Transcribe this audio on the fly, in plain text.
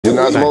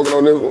You're not smoking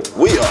on this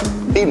one? We are.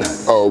 He not.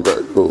 Oh,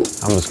 okay, cool.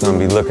 I'm just gonna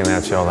be looking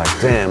at y'all like,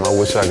 damn, I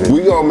wish I could.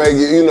 We gonna make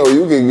it, you know,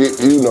 you can get,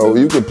 you know,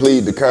 you can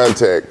plead the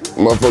contact.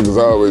 Motherfuckers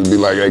always be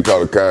like, they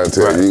call it contact.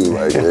 Right. You was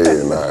like,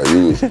 yeah, nah,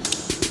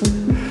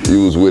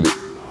 you was with it.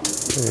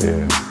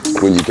 Yeah.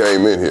 When you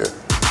came in here.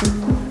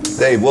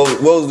 Dave,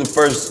 what was the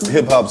first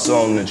hip hop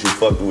song that you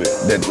fucked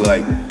with that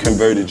like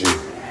converted you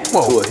to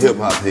a hip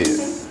hop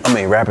head? I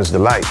mean, Rapper's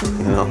Delight,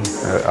 you know.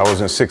 I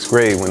was in 6th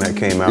grade when that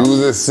came out. You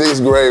was in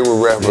 6th grade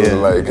when Rapper's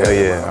Delight came out.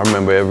 Yeah, I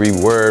remember every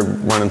word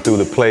running through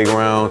the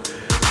playground,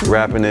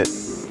 rapping it,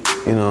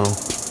 you know.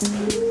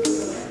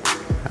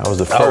 That was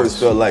the first. I always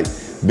felt like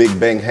Big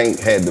Bang Hank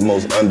had the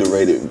most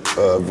underrated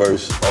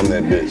verse on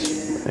that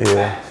bitch.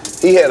 Yeah.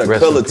 He had a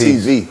color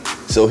TV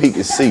so he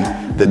could see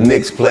the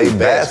Knicks play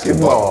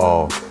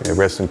basketball. Yeah,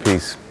 rest in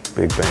peace,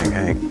 Big Bang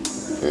Hank.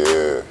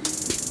 Yeah.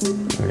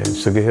 Yeah,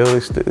 Sugar Hill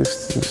is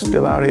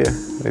still out here.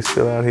 They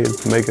still out here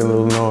making a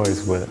little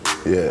noise, but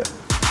yeah,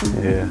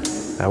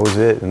 that was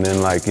it. And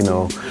then like, you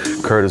know,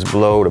 Curtis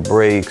Blow, The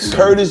Breaks.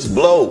 Curtis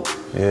Blow.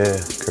 Yeah.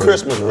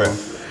 Christmas rap.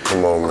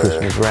 Come on, man.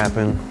 Christmas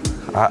rapping.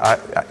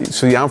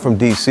 See, I'm from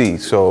DC,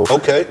 so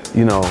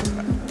you know,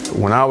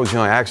 when I was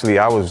young, actually,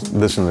 I was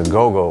listening to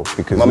Go-Go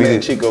because my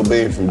man Chico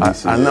Bean from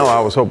DC. I know. I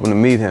was hoping to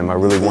meet him. I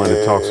really wanted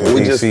to talk some DC shit.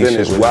 We just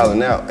finished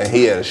Wildin' Out, and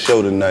he had a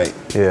show tonight.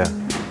 Yeah.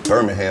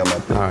 Birmingham, I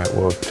think. All right,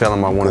 well, tell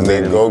him I want to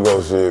meet him.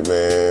 Go-Go shit,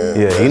 man.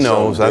 Yeah, he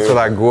knows. That's what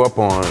I grew up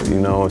on, you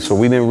know. So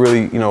we didn't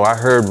really, you know, I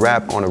heard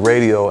rap on the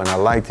radio and I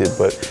liked it,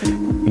 but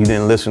you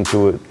didn't listen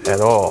to it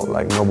at all.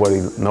 Like nobody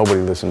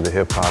listened to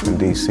hip hop in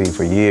DC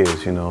for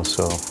years, you know.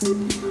 So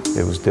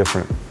it was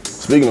different.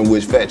 Speaking of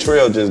which, Fat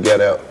Trail just got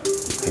out.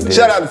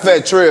 Shout out to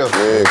Fat Trail.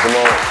 Yeah, come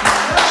on.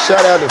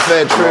 Shout out to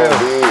Fat Trail.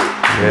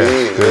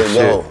 Big. Let's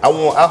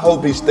go. I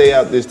hope he stay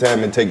out this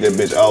time and take that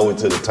bitch all the way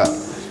to the top.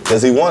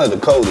 Cause he one of the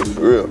coldest,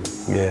 for real.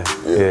 Yeah.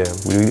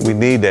 We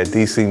need that.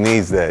 DC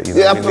needs that. You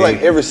know, yeah, I feel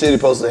like every city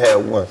supposed to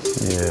have one.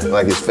 Yeah.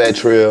 Like it's Fat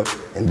Trail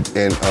and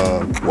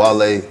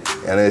Wale,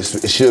 and it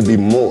should be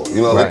more.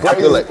 You know, like I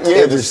feel like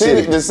every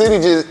city. The city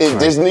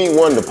just need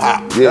one to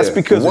pop. Yeah. That's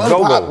because of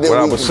Go-Go. What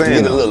I was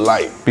saying. Get a little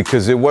light.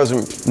 Because there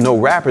wasn't no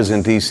rappers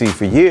in DC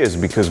for years.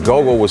 Because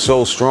Go-Go was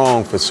so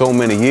strong for so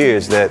many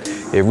years that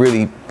it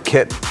really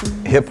kept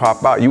hip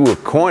hop out. You were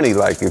corny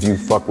like if you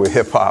fuck with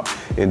hip hop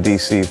in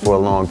DC for a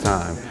long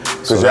time.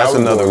 So that's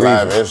another reason.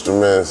 Live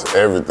instruments,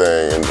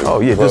 everything.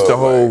 Oh yeah, just the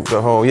whole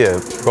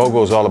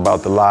Go-Go's all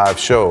about the live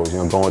shows. You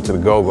know, going to the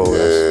Go-Go,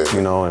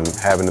 you know, and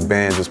having the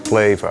band just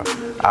play for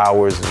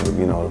hours, and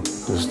you know,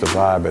 just the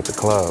vibe at the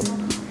club.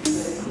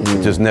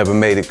 It just never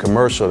made it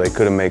commercial. They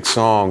couldn't make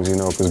songs, you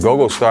know, because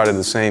Go-Go started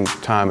the same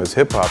time as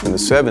hip hop in the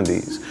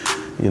 '70s,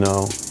 you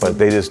know, but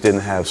they just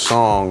didn't have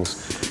songs,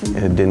 and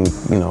it didn't,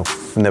 you know,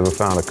 never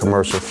found a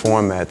commercial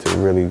format to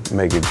really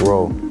make it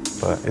grow.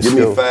 But it's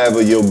Give me 5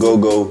 of your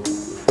Go-Go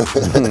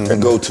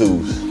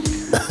go-tos.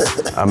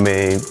 I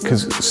mean,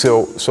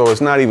 so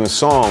it's not even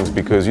songs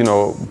because, you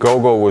know,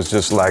 Go-Go was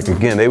just like,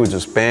 again, they were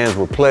just bands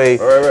would play,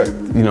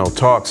 you know,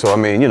 talk. So, I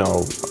mean, you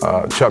know,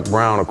 Chuck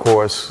Brown, of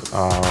course.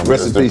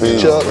 Rest in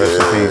peace, Chuck. Rest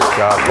in peace,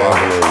 God bless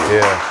him.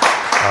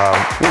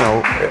 Yeah. You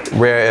know,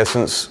 Rare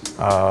Essence,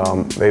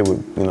 they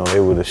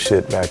were the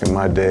shit back in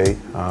my day.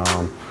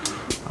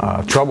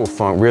 Trouble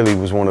Funk really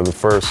was one of the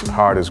first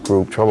hardest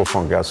group. Trouble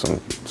Funk got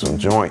some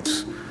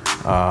joints.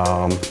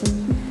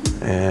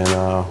 And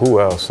who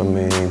else? I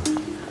mean,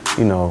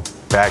 you know,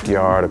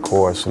 Backyard, of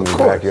course. I mean,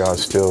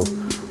 Backyard's still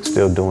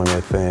doing their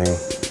thing.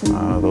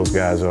 Those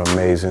guys are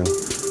amazing.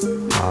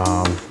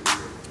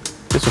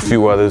 There's a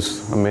few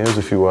others. I mean, there's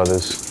a few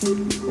others.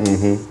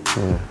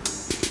 Yeah.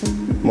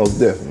 Most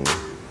definitely.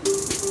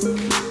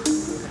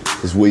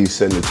 It's where you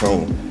set the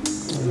tone.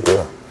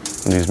 Yeah.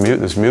 And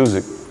this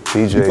music,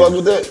 DJs. You fuck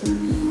with that?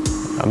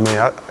 I mean,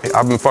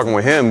 I've been fucking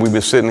with him. We've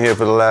been sitting here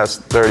for the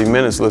last 30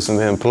 minutes listening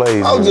to him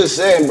play. I was just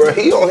saying, bro,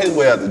 he on his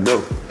way out the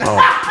door. Oh. All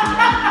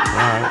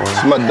right, well.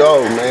 It's my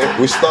dog, man.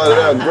 We started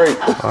out great.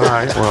 All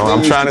right, well,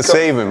 I'm trying to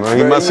save him.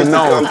 He must have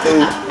known.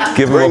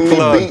 Give him bring a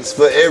plug. Me beats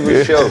for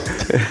every show.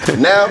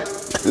 Now,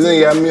 this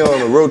nigga got me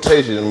on a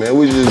rotation, man.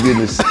 We just getting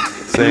this.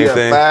 Same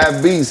thing.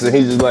 5 beats, and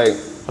he's just like,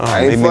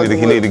 I ain't fucking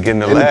he need to get in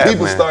the lab, and the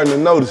people man. starting to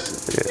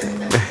notice.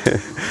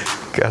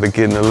 Gotta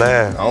get in the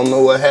lab. I don't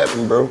know what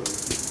happened, bro.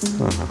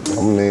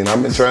 I mean,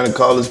 I've been trying to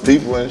call his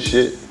people and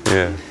shit.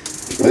 Yeah.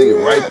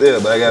 Nigga right there,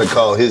 but I gotta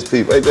call his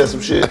people. Ain't that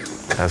some shit?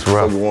 That's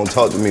rough. People won't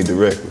talk to me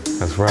directly.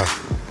 That's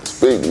rough.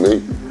 Speak,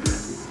 me.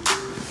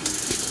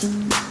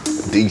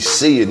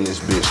 DC in this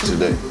bitch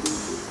today.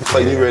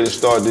 Clayton, you ready to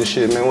start this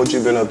shit, man? What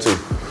you been up to?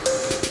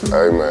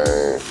 Hey,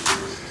 man.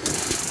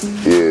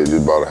 Yeah,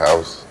 just bought a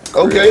house.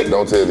 Okay.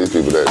 Don't tell these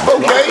people that.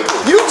 Okay,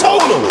 you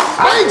told them.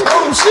 I ain't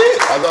told them shit.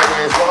 I thought we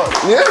ain't started.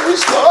 Yeah, we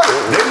started.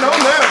 They know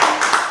now.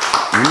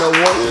 You know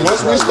what?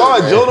 Once we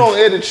start, Joe don't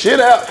edit shit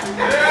out.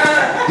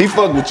 He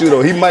fuck with you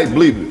though. He might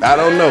bleep it. I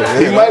don't know.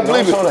 He might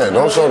bleep it.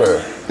 Don't show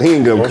that. He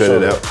ain't gonna cut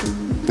it out.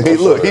 He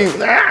look.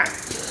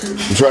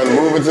 I'm trying to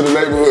move into the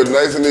neighborhood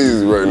nice and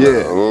easy right now.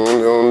 I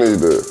don't need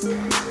that.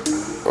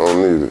 I don't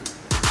need it.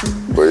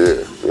 But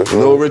yeah. You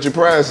know what Richard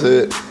Pryor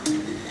said?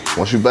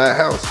 Once you buy a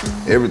house,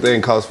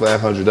 everything costs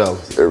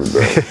 $500.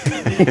 Everything.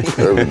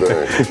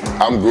 Everything.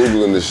 I'm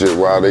Googling this shit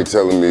while they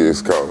telling me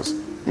it's cost.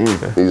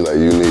 He's like,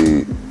 you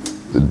need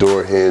the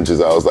door hinges.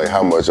 I was like,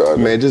 how much are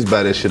they? Man, just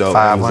buy that shit off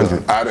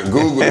 500. I done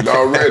Googled it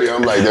already.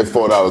 I'm like, that's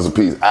 $4 a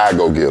piece. I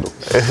go get them.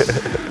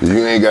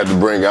 You ain't got to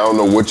bring, I don't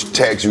know what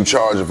tax you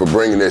charging for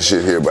bringing that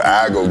shit here, but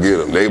I go get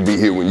them. They be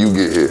here when you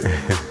get here.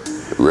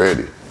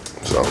 Ready.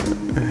 So,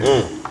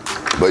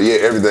 but yeah,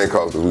 everything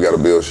costs us. We got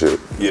to build shit.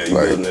 Yeah, you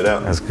building it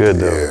out. That's good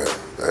though. Yeah,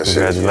 that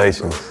shit.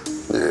 Congratulations.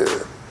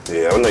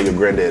 Yeah, I know your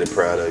granddaddy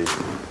proud of you.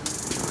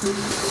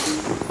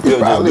 You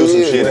ever just do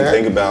some shit and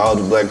think about all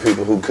the black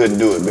people who couldn't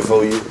do it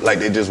before you? Like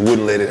they just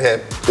wouldn't let it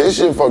happen? This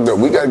shit fucked up.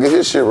 We gotta get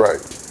his shit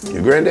right.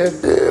 Your granddad?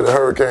 Yeah, the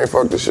hurricane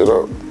fucked this shit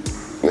up.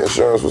 The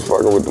insurance was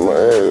fucking with the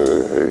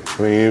money.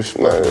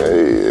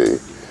 Hey.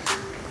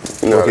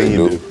 You know what can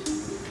you do?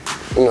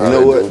 You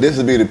know what? This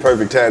would be the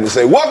perfect time to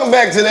say, welcome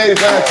back to the 85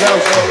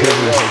 South Show.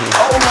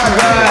 Oh my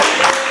God.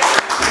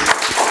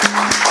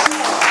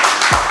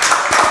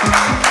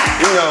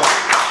 You know,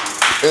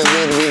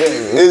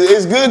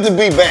 it's good to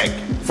be back,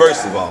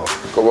 first of all.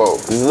 Come on.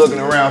 Just looking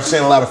around,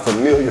 seeing a lot of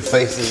familiar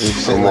faces and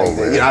shit like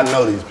that. Man. Yeah, I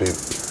know these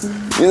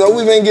people. You know,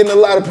 we've been getting a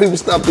lot of people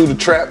stopped through the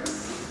trap.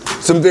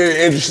 Some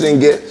very interesting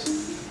guests.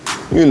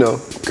 You know,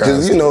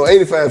 because, you know,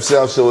 85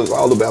 South Show is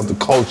all about the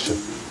culture.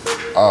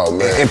 Oh,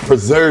 man. And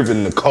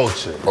preserving the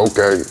culture.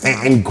 Okay.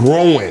 And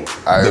growing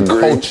the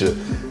culture.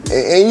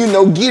 And, you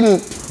know, getting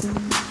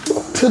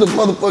to the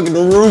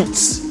motherfucking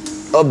roots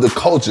of the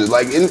culture.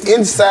 Like,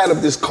 inside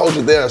of this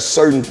culture, there are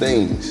certain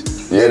things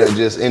that are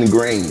just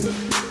ingrained.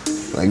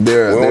 Like, we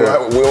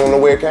don't know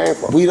where it came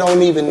from. We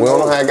don't even know. We don't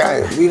know how it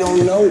got here. We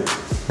don't know.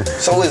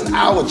 So it's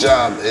our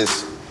job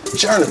as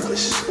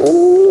journalists.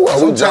 Ooh,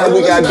 sometimes we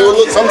gotta do a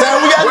little.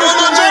 Sometimes we gotta do a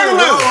little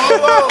journalism.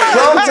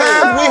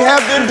 Sometimes we have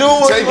to do a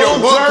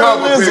little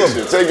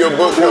journalism. Take your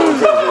book cover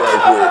picture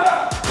right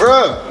quick.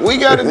 Bruh, we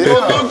gotta do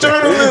a little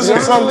journalism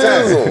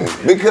sometimes.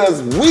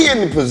 Because we in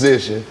the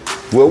position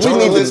where we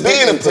need to be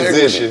in a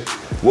position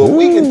where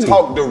we can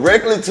talk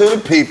directly to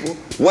the people.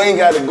 We ain't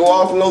gotta go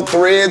off no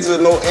threads or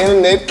no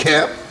internet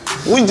cap.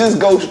 We just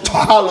go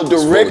holler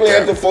directly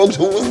at the folks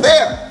who was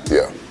there.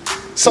 Yeah.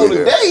 So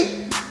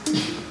today,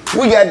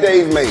 we got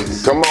Dave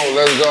Mays. Come on,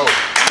 let's go.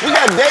 We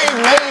got Dave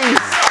Mays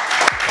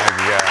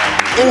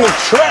in the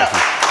trap.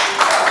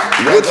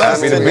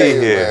 Happy to be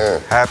here.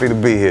 Man. Happy to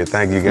be here.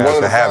 Thank you guys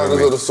for having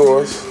me. Of the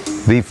Source.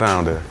 The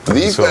founder.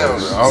 The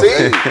founder.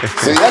 Okay.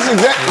 See,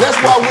 that's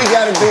why we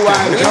gotta do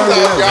our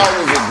y'all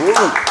was a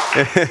group.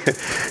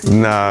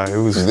 Nah, it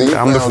was.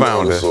 I'm the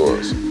founder.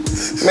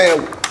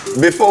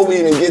 Man, before we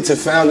even get to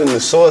founding the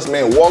Source,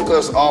 man, walk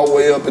us all the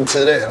way up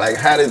into that. Like,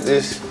 how did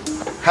this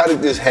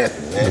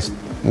happen, man?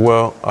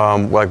 Well,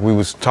 like we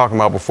was talking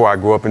about before, I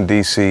grew up in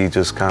D.C.,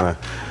 just kind of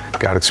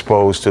got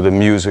exposed to the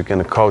music and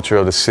the culture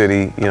of the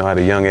city, you know, at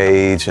a young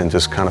age, and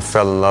just kind of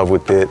fell in love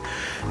with it.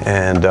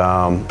 And,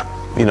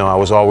 you know, I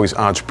was always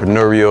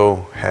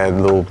entrepreneurial, had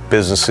little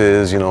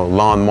businesses, you know,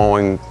 lawn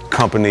mowing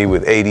company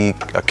with 80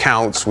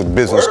 accounts with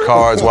business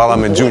cards while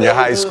I'm in junior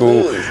high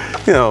school,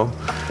 you know,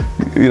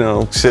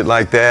 shit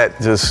like that.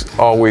 Just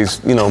always,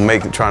 you know,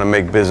 trying to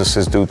make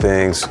businesses do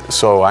things.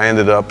 So I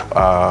ended up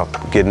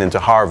getting into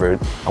Harvard.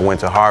 I went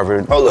to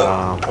Harvard. Hold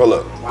up. Come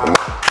on.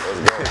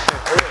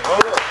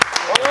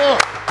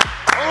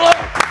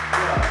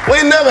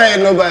 We never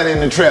had nobody in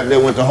the trap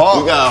that went to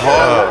Harvard. We got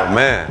Harvard. Oh,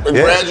 man. A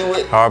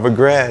graduate. Harvard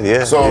grad,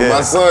 yeah. So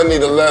my son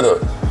need a letter.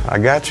 I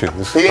got you.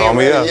 Just he call ain't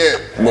me ready up.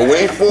 yet, but when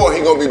he's 4,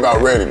 he gonna be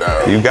about ready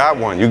now. You got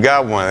one. You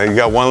got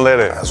one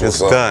letter. It's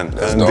done.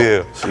 Done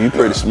deal. So you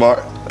pretty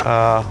smart.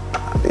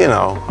 You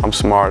know, I'm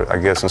smart, I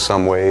guess, in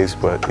some ways,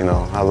 but you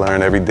know, I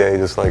learn every day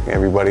just like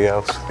everybody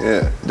else.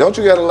 Yeah. Don't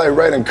you gotta like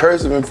write in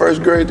cursive in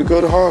first grade to go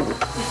to Harvard?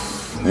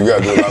 You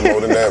gotta do a lot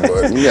more than that,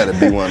 bud. You gotta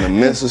be one of the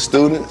Mensa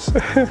students.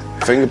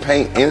 Finger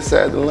paint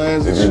inside the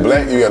lines. If you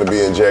black, you gotta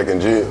be in Jack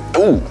and Jill.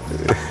 Ooh.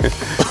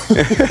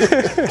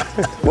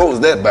 What was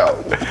that about?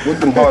 What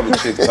them Harvard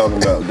chicks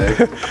talking about,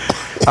 Dave?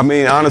 I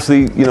mean,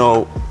 honestly, you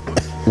know,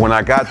 when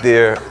I got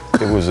there,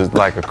 it was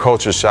like a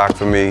culture shock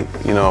for me,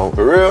 you know.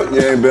 For real?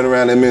 You ain't been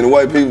around that many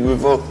white people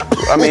before?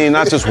 I mean,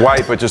 not just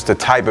white, but just the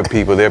type of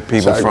people. They're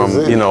people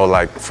from, you know,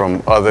 like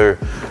from other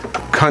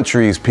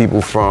countries,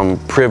 people from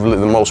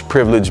the most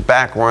privileged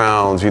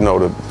backgrounds, you know,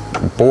 the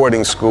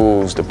boarding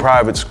schools, the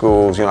private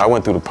schools. You know, I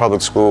went through the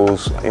public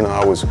schools. You know,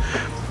 I was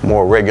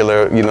more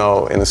regular, you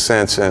know, in a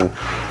sense.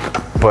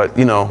 But,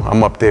 you know,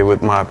 I'm up there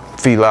with my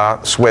fila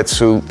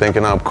sweatsuit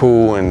thinking I'm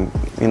cool, and,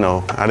 you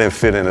know, I didn't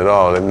fit in at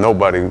all. And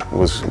nobody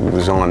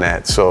was on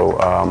that. So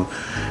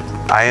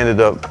I ended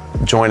up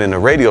joining a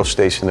radio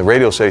station. The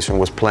radio station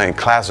was playing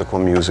classical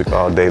music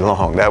all day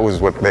long. That was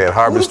what they had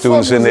Harvard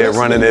students in there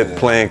running it,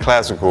 playing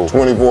classical.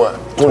 24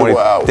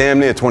 hours. Damn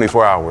near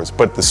 24 hours.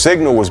 But the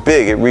signal was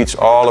big. It reached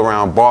all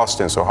around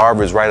Boston. So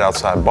Harvard's right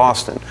outside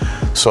Boston.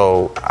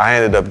 So I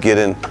ended up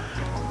getting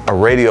a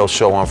radio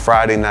show on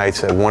Friday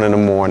nights at 1 in the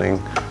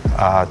morning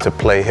to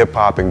play hip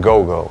hop and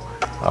go-go.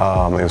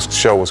 The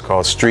show was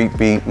called Street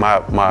Beat.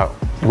 My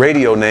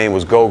radio name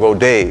was Go-Go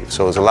Dave.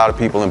 So there's a lot of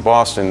people in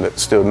Boston that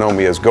still know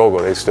me as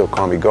Go-Go. They still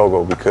call me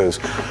Go-Go because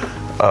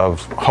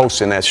of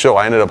hosting that show.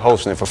 I ended up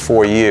hosting it for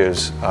 4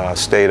 years,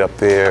 stayed up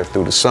there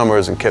through the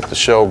summers and kept the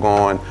show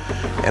going.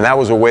 And that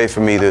was a way for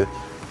me to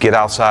get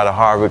outside of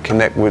Harvard,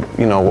 connect with,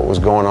 you know, what was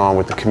going on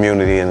with the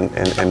community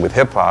and with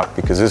hip hop,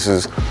 because this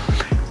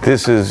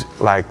is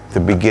like the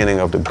beginning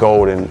of the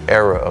golden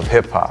era of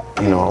hip hop.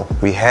 You know,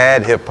 we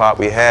had hip hop,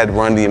 we had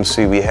Run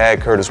DMC, we had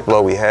Kurtis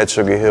Blow, we had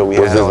Sugar Hill, we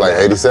had. Was this like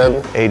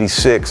 87?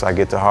 86. I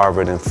get to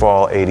Harvard in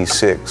fall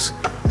 '86.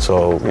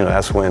 So, you know,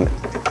 that's when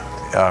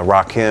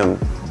Rakim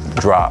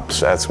drops.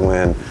 That's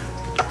when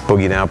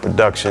Boogie Down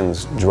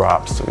Productions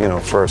drops, you know,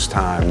 first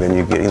time. Then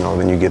you get, you know,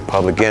 then you get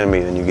Public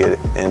Enemy, then you get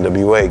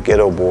NWA,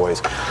 Ghetto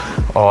Boys,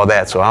 all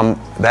that. So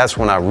that's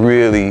when I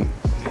really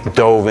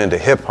dove into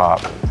hip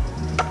hop.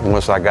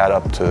 Once I got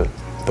up to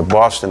the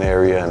Boston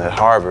area and at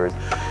Harvard,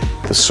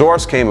 the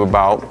Source came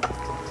about.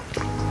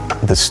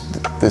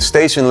 The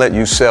station let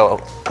you sell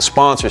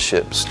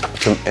sponsorships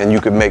and you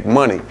could make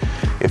money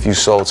if you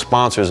sold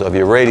sponsors of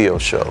your radio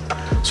show.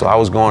 So I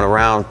was going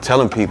around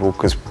telling people,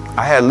 because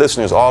I had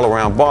listeners all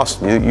around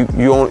Boston.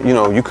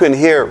 You couldn't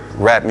hear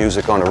rap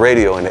music on the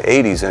radio in the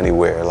 80s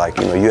anywhere. Like,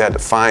 you know, you had to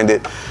find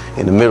it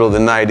in the middle of the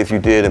night if you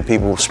did, and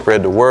people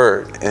spread the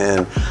word.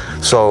 And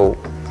so,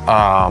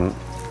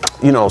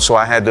 you know, so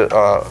I had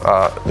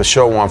the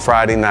show on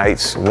Friday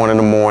nights, 1 in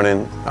the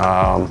morning.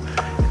 I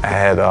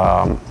had,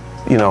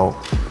 you know,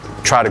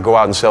 try to go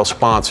out and sell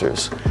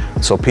sponsors.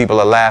 So people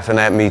are laughing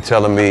at me,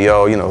 telling me,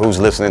 yo, you know, who's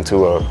listening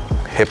to a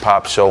hip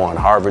hop show on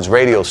Harvard's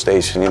radio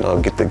station, you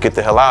know, get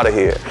the hell out of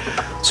here.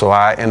 So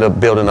I end up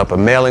building up a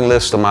mailing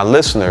list of my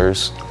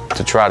listeners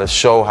to try to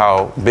show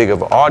how big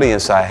of an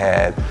audience I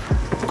had,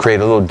 create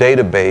a little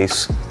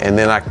database, and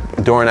then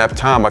during that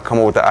time I come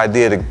up with the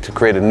idea to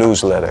create a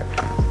newsletter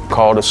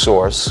called The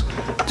Source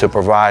to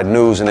provide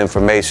news and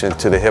information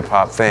to the hip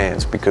hop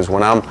fans, because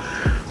when I'm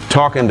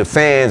talking to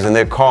fans and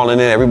they're calling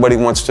in, everybody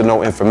wants to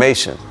know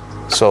information.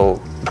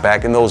 So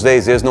back in those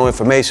days, there's no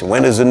information.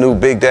 When is the new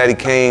Big Daddy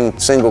Kane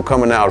single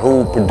coming out?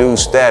 Who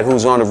produced that?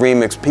 Who's on the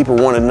remix? People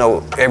want to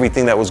know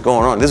everything that was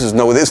going on. There's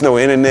no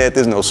internet,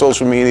 there's no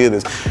social media,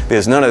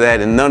 there's none of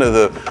that, and none of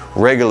the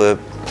regular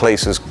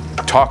places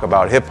talk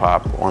about hip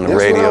hop on the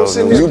radio. What I was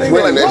sitting there thinking,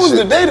 like, what was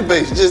the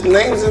database? Just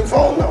names and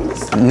phone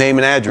numbers? Name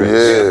and address.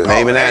 Yeah.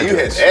 Name and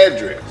address. You had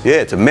address.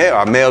 Yeah, to mail.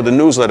 I mailed the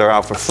newsletter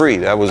out for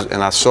free.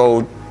 And I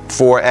sold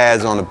 4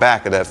 ads on the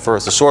back of that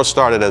first. The Source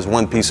started as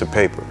one piece of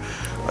paper,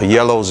 a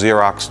yellow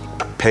Xerox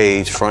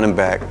page, front and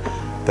back,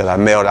 that I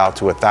mailed out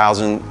to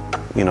 1,000,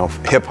 you know,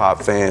 hip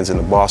hop fans in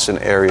the Boston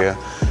area,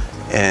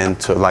 and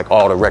to like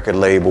all the record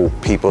label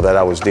people that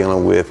I was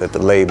dealing with at the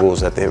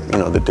labels, at the, you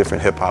know, the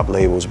different hip hop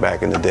labels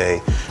back in the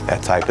day,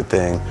 that type of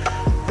thing.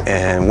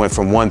 And went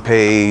from one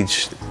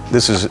page.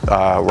 This is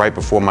right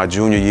before my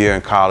junior year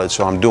in college,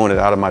 so I'm doing it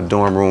out of my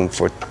dorm room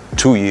for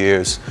 2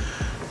 years.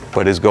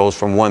 But it goes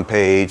from 1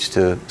 page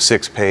to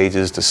 6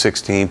 pages to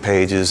 16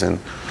 pages, and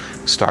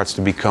starts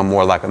to become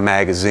more like a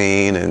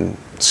magazine, and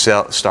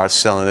starts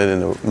selling it in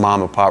the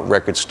mom and pop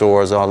record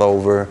stores all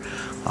over.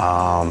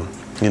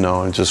 You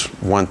know, and just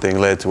one thing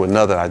led to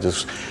another. I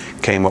just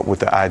came up with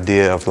the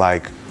idea of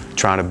like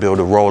trying to build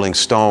a Rolling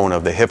Stone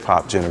of the hip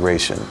hop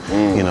generation.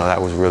 You know,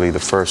 that was really the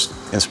first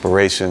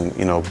inspiration,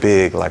 you know,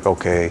 big, like,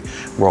 okay,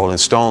 Rolling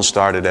Stone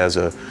started as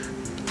a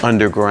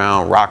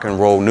underground rock and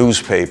roll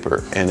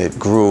newspaper, and it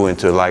grew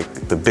into like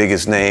the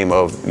biggest name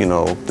of, you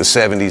know, the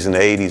 70s and the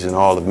 80s and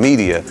all the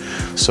media.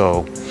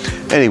 So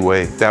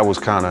anyway, that was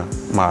kind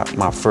of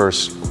my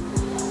first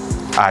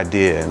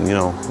idea, and you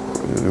know,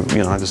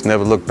 I just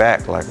never looked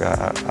back. Like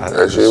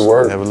that shit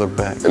worked. Never looked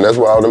back. And that's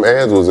why all them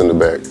ads was in the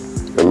back.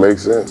 That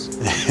makes sense.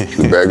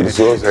 The back of the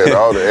Source had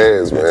all the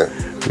ads, man.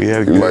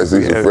 You might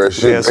see some fresh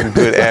shit. We had some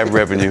good ad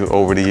revenue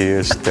over the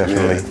years,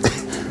 definitely.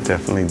 Yeah.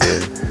 Definitely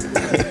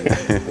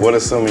did. What are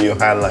some of your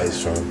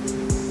highlights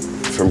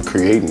from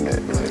creating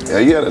that?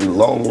 Like, you had a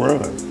long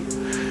run.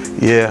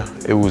 Yeah,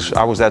 it was.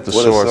 I was at the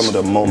Source. What are some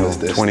of the moments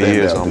that 20 stand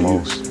years out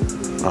almost.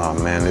 Oh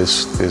man,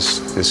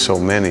 there's so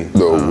many.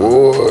 The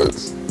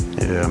awards.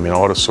 Yeah, I mean,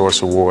 all the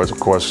Source Awards, of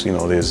course, you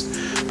know, there's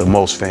the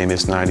most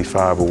famous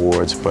 95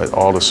 awards, but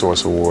all the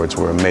Source Awards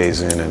were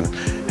amazing and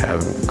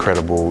have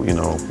incredible, you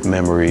know,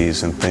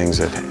 memories and things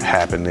that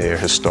happened there,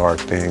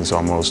 historic things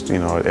almost, you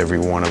know, at every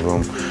one of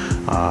them.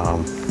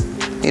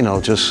 You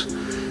know, just,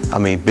 I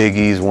mean,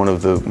 Biggie's one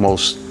of the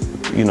most,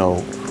 you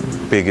know,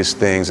 biggest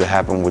things that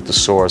happened with the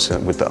Source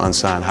and with the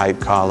Unsigned Hype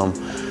column.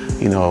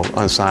 You know,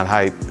 Unsigned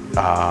Hype,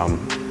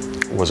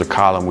 was a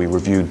column. We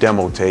reviewed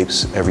demo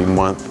tapes every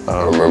month.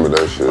 I remember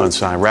that shit.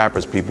 Unsigned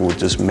rappers. People would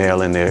just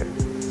mail in their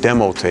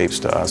demo tapes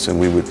to us, and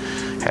we would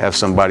have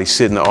somebody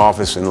sit in the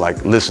office and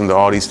like listen to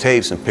all these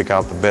tapes and pick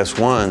out the best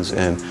ones.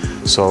 And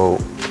so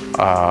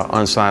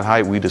Unsigned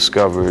Hype, we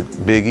discovered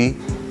Biggie,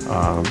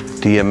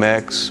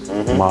 DMX,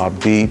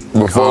 Mobb Deep,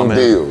 before Common,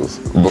 deals.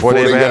 before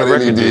they ever had a got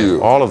any record deal.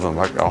 deal. All of them,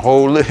 like a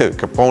whole list.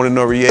 Capone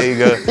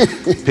Noriega,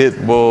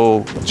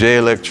 Pitbull, Jay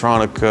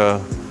Electronica,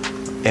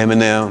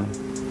 Eminem,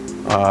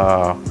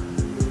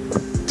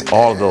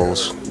 all of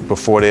those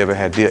before they ever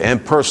had deals,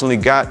 and personally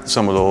got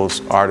some of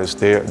those artists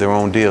their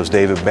own deals.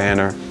 David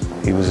Banner,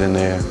 he was in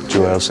there,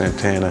 Joel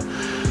Santana.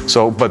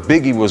 So, but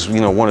Biggie was,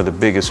 you know, one of the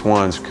biggest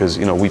ones because,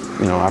 you know,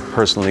 I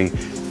personally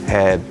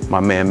had my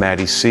man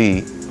Matty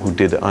C, who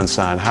did the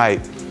Unsigned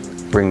Hype,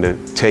 bring the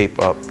tape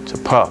up to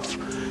Puff.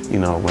 You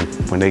know,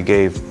 when they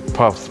gave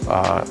Puff,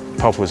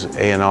 Puff was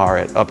A&R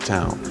at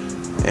Uptown,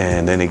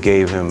 and then they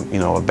gave him, you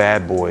know, a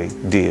Bad Boy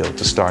deal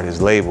to start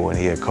his label, and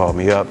he had called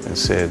me up and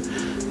said,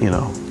 you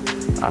know,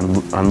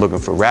 I'm looking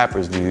for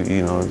rappers.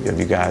 You know, have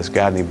you guys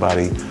got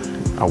anybody?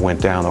 I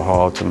went down the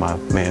hall to my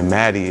man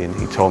Matty, and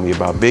he told me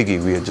about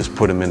Biggie. We had just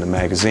put him in the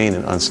magazine,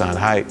 in Unsigned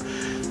Hype,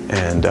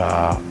 and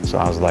so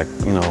I was like,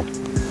 you know,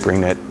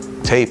 bring that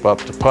tape up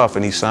to Puff,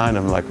 and he signed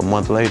him like a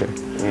month later.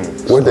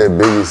 What that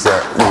Biggie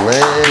sound,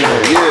 man?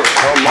 Yeah,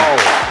 come on.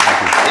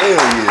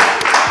 Hell yeah.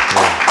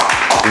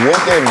 What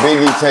that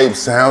Biggie tape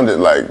sounded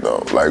like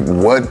though? Like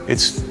what?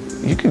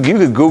 You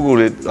could Google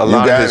it. A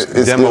lot of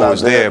his demo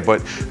was there,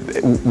 but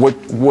what?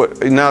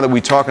 Now that we're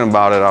talking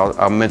about it,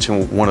 I'll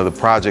mention one of the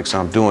projects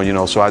I'm doing. You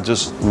know, so I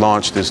just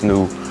launched this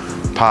new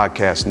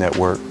podcast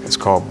network. It's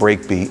called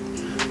Breakbeat.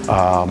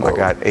 I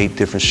got 8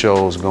 different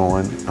shows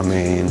going. I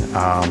mean,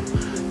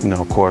 you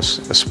know, of course,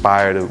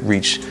 aspire to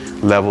reach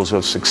levels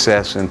of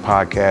success in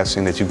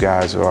podcasting that you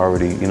guys are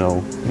already, you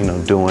know,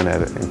 doing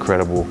at an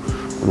incredible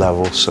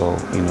level. So,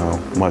 you know,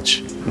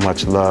 much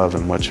love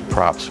and much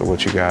props for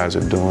what you guys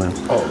are doing.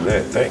 Oh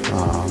man, thank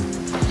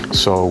you.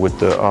 So with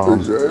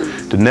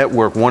the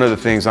network, one of the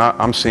things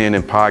I'm seeing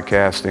in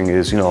podcasting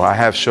is, you know, I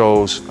have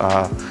shows,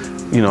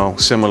 you know,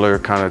 similar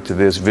kind of to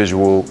this,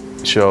 visual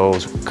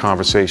shows,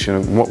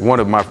 conversation. One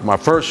of my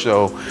first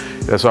show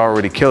that's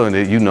already killing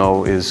it, you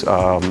know, is,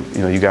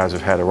 you know, you guys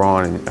have had her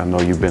on, and I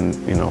know you've been,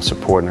 you know,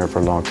 supporting her for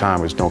a long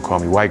time, is Don't Call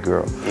Me White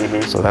Girl.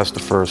 So that's the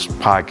first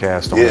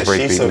podcast on the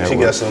Breakbeat Network. She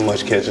got so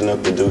much catching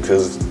up to do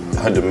because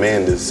her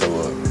demand is so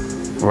up.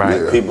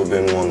 Right. Like, people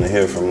been wanting to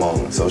hear from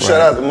Mona. So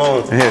shout out to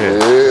Mona. Yeah.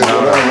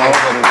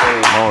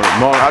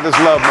 Mona, I just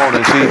love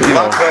Mona. She, you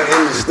know,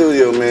 in the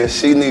studio, man,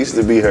 she needs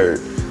to be heard.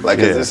 Like,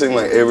 it seems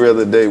like every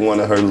other day one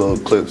of her little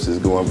clips is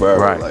going viral.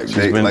 Right.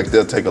 Like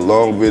they'll take a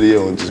long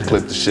video and just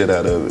clip the shit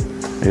out of it.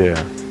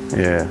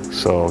 Yeah.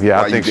 So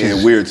yeah, I think she's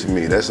being weird to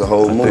me. That's a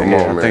whole movie.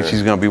 I think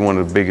she's gonna be one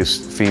of the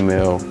biggest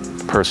female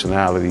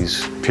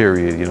personalities,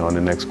 period, you know, in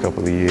the next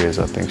couple of years.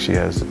 I think she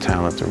has the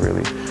talent to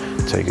really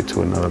take it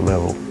to another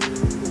level.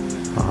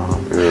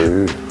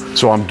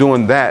 So I'm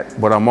doing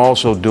that, but I'm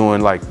also doing,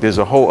 like, there's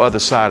a whole other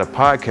side of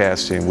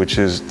podcasting, which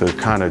is the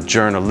kind of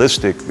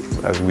journalistic,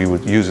 as we were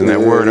using that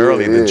word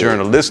earlier, the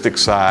journalistic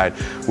side,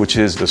 which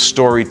is the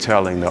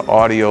storytelling, the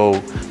audio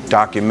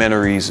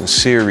documentaries and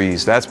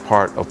series. That's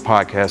part of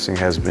podcasting,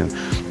 has been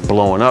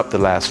blowing up the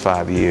last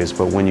 5 years.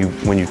 But when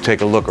you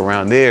take a look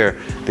around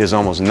there's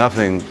almost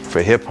nothing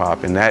for hip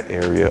hop in that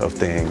area of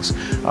things.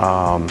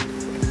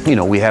 You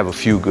know, we have a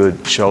few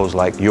good shows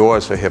like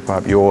yours for hip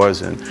hop,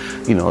 yours, and,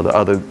 you know, the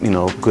other, you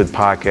know, good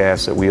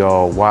podcasts that we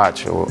all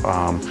watch,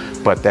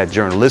 but that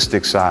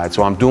journalistic side.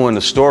 So I'm doing the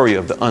story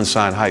of the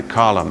Unsigned Hype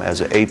column as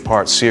an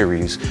 8-part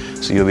series.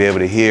 So you'll be able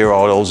to hear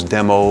all those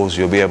demos,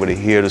 you'll be able to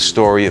hear the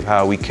story of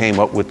how we came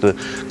up with the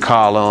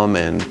column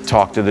and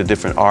talk to the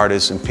different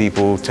artists and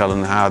people,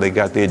 telling them how they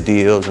got their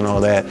deals and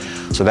all that.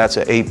 So that's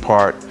an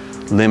 8-part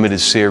limited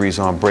series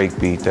on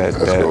Breakbeat that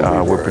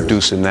we're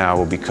producing now,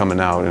 will be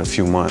coming out in a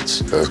few months.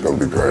 That's gonna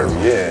be crazy.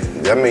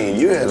 Yeah, I mean,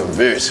 you had a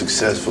very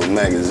successful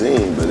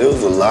magazine, but there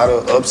was a lot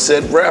of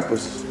upset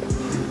rappers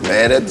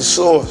mad at the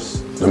source.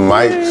 The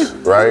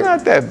mics, right?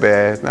 Not that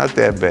bad, not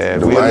that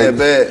bad. The mics, that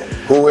bad.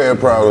 Who had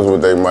problems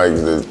with their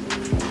mics that,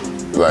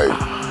 like,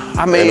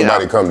 I mean,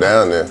 anybody come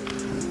down there?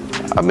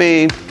 I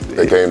mean,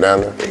 they came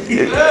down there?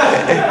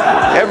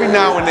 Every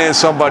now and then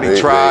somebody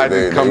tried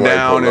to come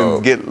down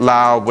and get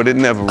loud, but it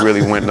never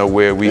really went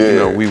nowhere. We, you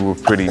know, we were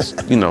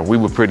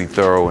pretty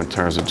thorough in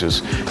terms of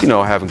just, you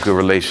know, having good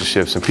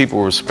relationships, and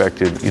people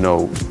respected, you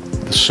know,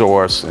 the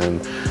source,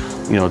 and,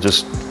 you know,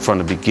 just from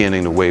the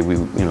beginning, the way we,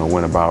 you know,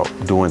 went about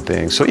doing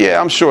things. So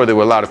yeah, I'm sure there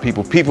were a lot of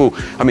people,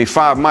 I mean,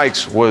 5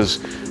 mics was,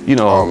 you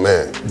know,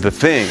 the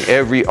thing.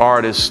 Every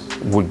artist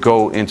would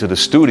go into the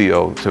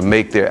studio to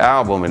make their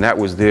album, and that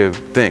was their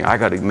thing. I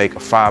got to make a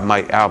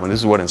 5-mic album. This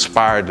is what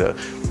inspired the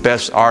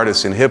best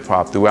artists in hip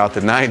hop throughout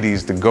the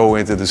 90s to go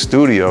into the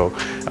studio.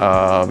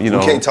 You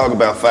know, you can't talk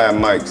about 5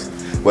 mics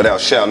without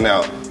shouting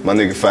out my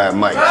nigga 5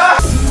 mics.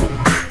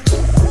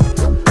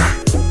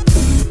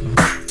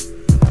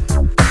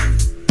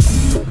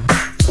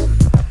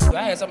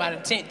 I had somebody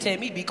tell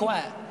me be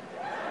quiet.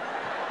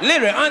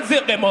 Literally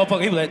unzip that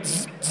motherfucker. He was like,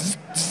 zzz, zzz,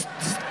 zzz,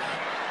 zzz.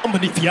 I'm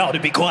gonna need for y'all to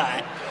be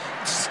quiet.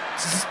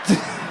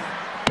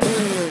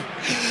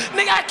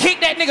 Nigga, I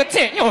kicked that nigga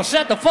tent. You don't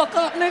shut the fuck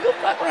up, nigga.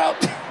 Fuck around.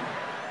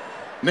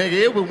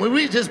 Nigga, when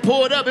we just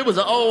pulled up, it was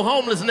an old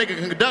homeless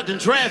nigga conducting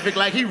traffic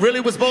like he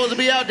really was supposed to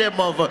be out there,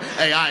 motherfucker.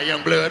 Hey, all right,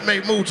 young blood,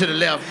 move to the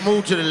left,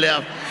 move to the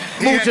left,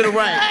 move to the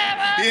right.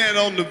 He had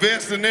on the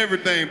vest and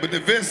everything, but the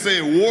vest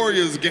said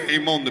Warriors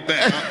game on the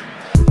back.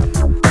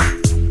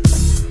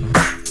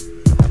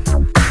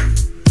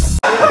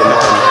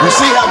 You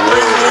see how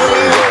crazy it is?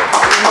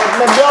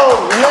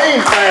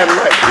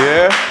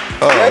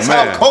 Oh, That's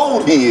man. how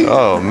cold he is.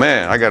 Oh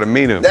man, I gotta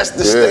meet him. That's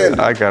the standard.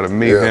 I gotta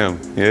meet him.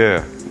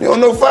 Yeah. You don't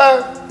know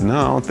 5? No,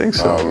 I don't think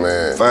so. Oh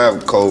man.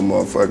 5 cold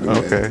motherfucker, man.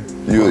 Okay.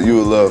 You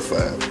would love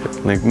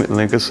 5.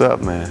 Link us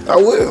up, man. I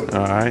will.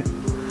 All right.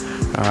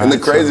 And the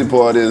crazy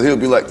part is he'll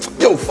be like,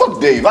 yo, fuck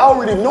Dave. I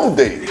already know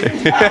Dave.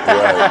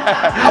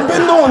 I've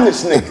been knowing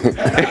this nigga.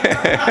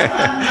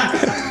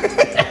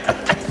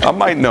 I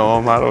might know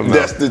him. I don't know.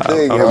 That's the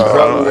thing.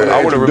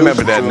 I would have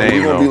remembered that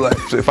name, though. Be like,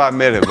 If I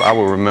met him, I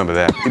would remember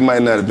that. he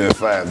might not have been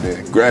 5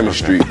 then. Grammy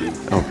Street dude.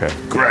 Okay.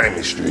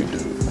 Grammy Street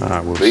dude. All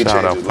right. Well, But he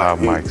shout out changes,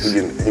 5 like,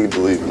 mics. He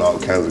believe in all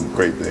kinds of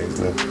great things,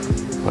 man.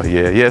 But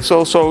yeah.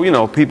 So you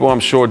know, people, I'm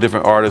sure,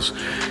 different artists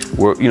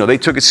were, you know, they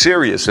took it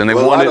serious and they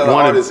Well, wanted. a lot of the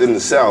artists in the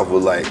South were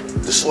like,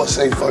 the Source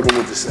ain't fucking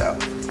with the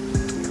South.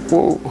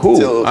 Well, who?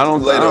 Till I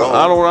don't later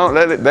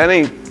know. That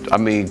ain't. I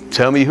mean,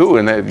 tell me who.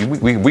 And that,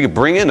 we could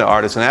bring in the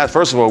artists and ask.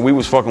 First of all, we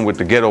was fucking with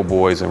the Ghetto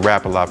Boys and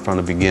Rap a Lot from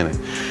the beginning.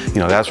 You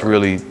know, that's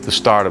really the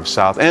start of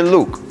South. And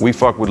Luke, we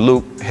fucked with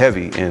Luke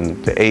heavy in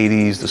the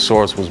 '80s. The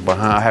Source was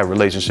behind. I had a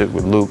relationship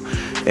with Luke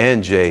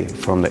and Jay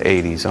from the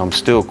 '80s. I'm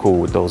still cool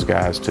with those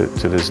guys to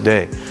this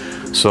day.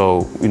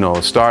 So you know,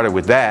 it started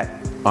with that,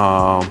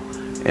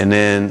 and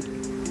then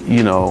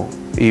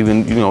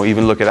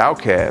even look at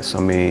Outkast.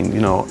 I mean,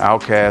 you know,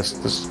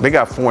 Outkast, they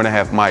got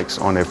 4.5 mics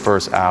on their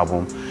first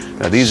album.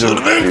 Now these should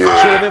have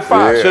been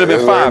 5. Should have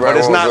been 5, but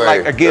it's not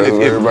like, again, if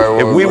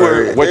we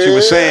were what you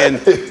were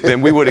saying,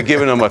 then we would have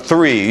given them a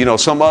 3. You know,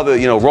 some other,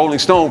 you know, Rolling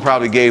Stone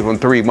probably gave them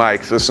 3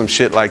 mics or some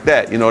shit like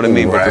that. You know what I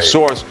mean? But the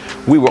Source,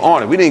 we were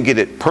on it. We didn't get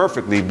it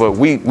perfectly, but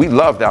we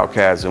loved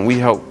Outkast and we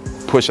helped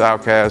push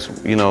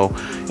Outkast, you know,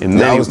 in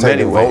many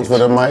ways. Votes for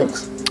the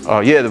mics?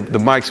 Yeah, the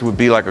mics would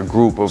be like a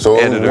group of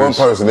editors. So one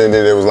person in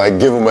there that was like,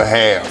 give them a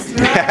half.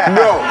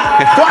 No,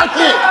 fuck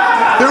it.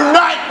 They're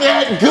not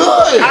that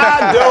good.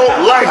 I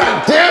don't like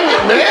it. Damn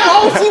it, man. I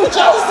don't see what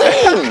y'all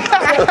see.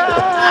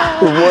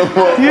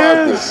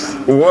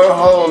 One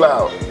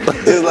holdout.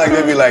 It's like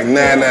they be like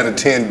 9 out of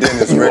 10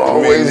 dentists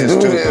recommend this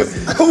to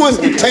us. Who was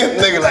the 10th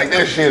nigga like,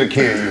 that shit'll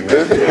kill you, man?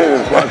 This shit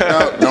is fucked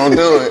up. Don't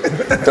do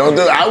it. Don't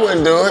do it. I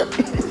wouldn't do it.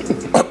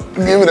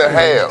 Give it a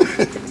half.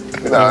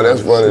 Nah,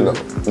 that's funny though.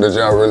 That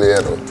y'all really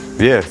had them.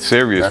 Yeah,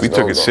 serious. We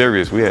took it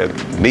serious. We had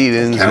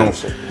meetings and,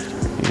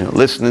 you know,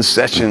 listening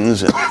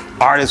sessions, and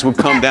artists would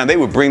come down. They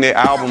would bring their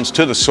albums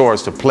to the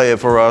Source to play it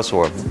for us,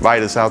 or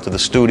invite us out to the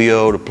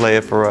studio to play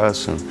it for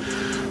us, and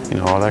you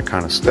know, all that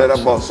kind of stuff.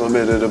 I bought so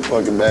many of the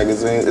fucking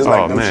magazines. It's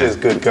like them shits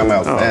couldn't come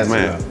out fast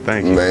enough.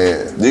 Thank you.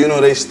 Man. Do you know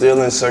they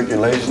still in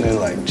circulation in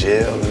like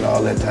jail and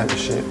all that type of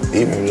shit?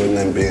 Even with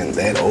them being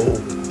that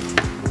old.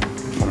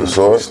 The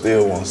Source?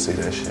 Still won't see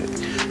that shit.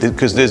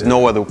 Because there's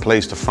no other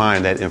place to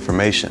find that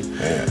information.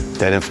 Yeah.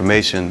 That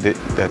information that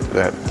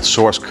the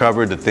Source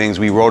covered, the things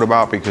we wrote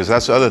about, because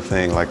that's the other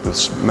thing. Like the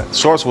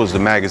Source was the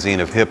magazine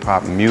of hip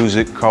hop,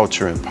 music,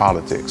 culture, and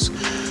politics.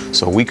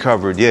 So we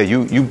covered,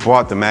 you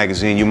bought the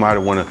magazine, you might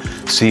have wanted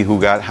to see who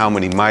got how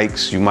many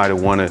mics, you might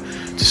have wanted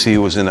to see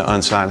who was in the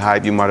Unsigned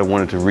Hype, you might have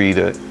wanted to read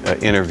an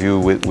interview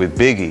with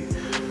Biggie,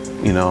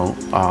 you know.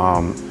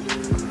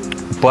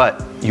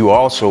 But you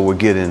also were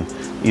getting,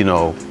 you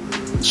know,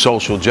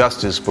 social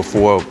justice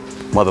before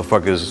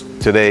motherfuckers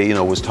today, you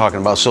know, was talking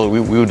about. So we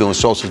were doing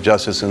social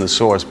justice in the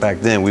Source back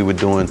then. We were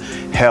doing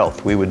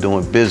health, we were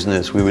doing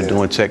business, we were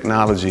doing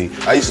technology.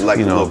 I used to like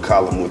the little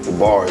column with the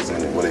bars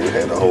in it, where they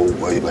had a whole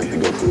way like to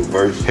go through a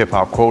verse. Hip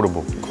hop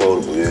quotable.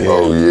 Quotable, yeah.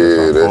 Oh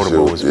yeah, that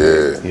Quotable shit was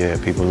big. Yeah,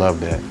 people loved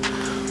that.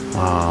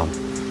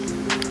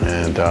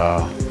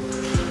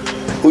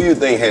 Who you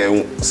think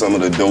had some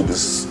of the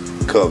dopest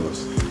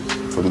covers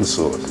for the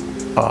Source?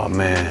 Oh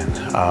man,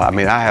 I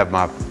mean, I have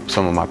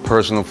some of my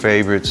personal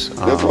favorites.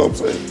 That's what I'm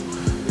saying.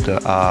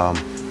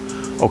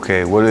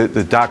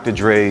 The Dr.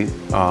 Dre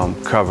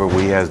cover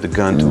where he has the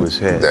gun to his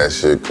head. That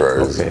shit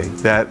crazy. Okay,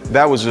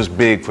 that was just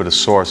big for the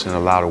Source in a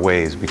lot of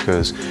ways,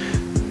 because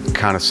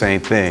kind of same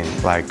thing.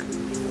 Like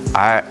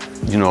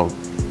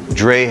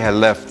Dre had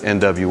left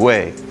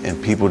NWA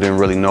and people didn't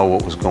really know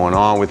what was going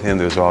on with him.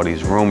 There's all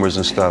these rumors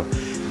and stuff.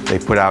 They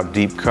put out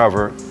Deep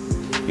Cover,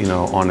 you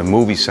know, on the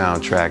movie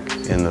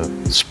soundtrack in the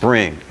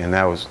spring, and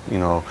that was, you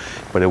know,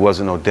 but it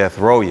wasn't no Death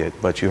Row yet,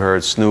 but you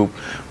heard Snoop,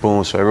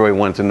 boom, so everybody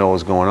wanted to know what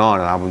was going on,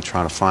 and I've been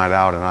trying to find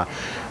out, and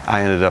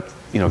I ended up,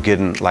 you know,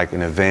 getting like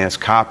an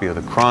advanced copy of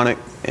the Chronic,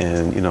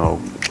 and, you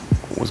know,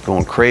 was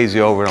going crazy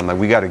over it. I'm like,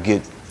 we gotta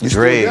get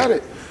Dre. You still got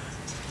it?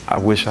 I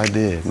wish I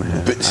did,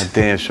 man. I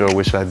damn sure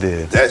wish I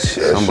did. That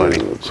shit.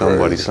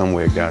 Somebody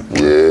somewhere got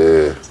one.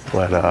 Yeah.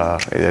 But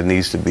it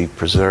needs to be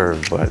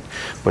preserved.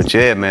 But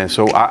yeah, man.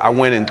 So I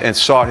went and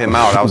sought him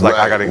out. I was like,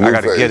 I gotta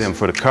get him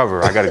for the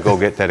cover. I gotta go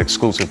get that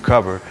exclusive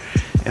cover.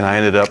 And I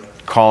ended up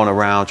calling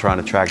around trying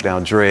to track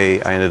down Dre.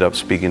 I ended up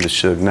speaking to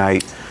Suge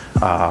Knight.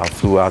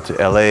 Flew out to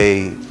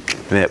LA,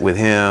 met with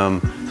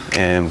him,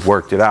 and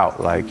worked it out.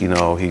 Like, you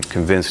know, he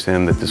convinced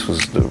him that this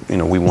was the, you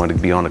know, we wanted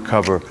to be on the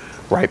cover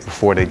right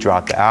before they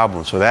dropped the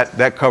album. So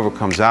that cover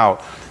comes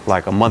out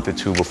like a month or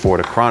two before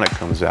the Chronic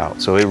comes out.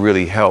 So it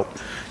really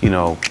helped, you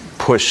know,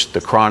 pushed the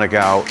Chronic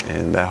out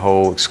and that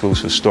whole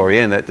exclusive story.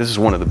 And this is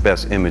one of the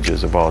best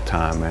images of all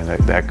time, man,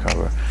 that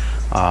cover.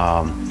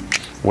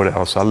 What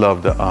else? I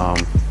love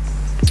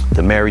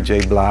the Mary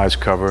J. Blige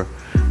cover.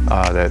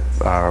 That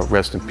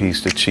rest in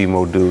peace to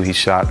Chimo dude. He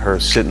shot her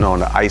sitting on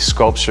the ice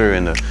sculpture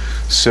in the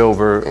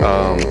silver,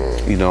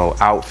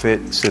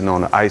 outfit, sitting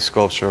on the ice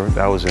sculpture.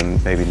 That was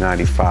in maybe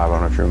 '95. I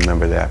don't know if you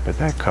remember that, but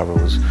that cover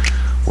was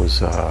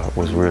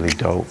really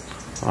dope.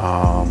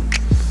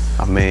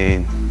 I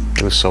mean,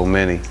 there was so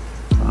many.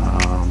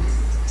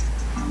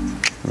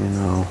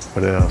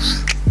 What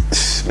else?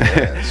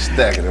 Man,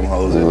 stacking them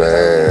hoes in Man,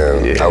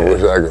 there. I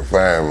wish I could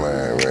find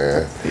mine,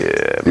 man.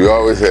 Yeah. You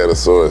always had a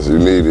source. You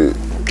needed,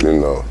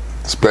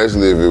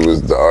 especially if it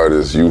was the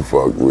artist you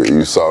fucked with.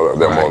 You saw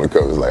them on the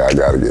covers, like, I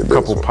gotta get this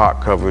Couple one.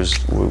 pop covers.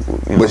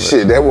 But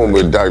shit, that one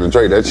with Dr.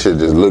 Dre, that shit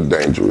just looked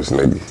dangerous,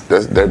 nigga.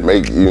 That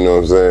make, you know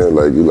what I'm saying?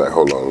 Like, you like,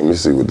 hold on, let me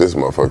see what this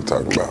motherfucker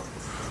talking about.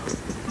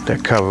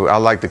 That cover, I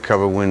like the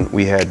cover when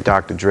we had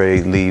Dr.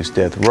 Dre leaves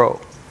Death Row,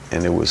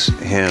 and it was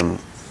him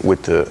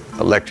with the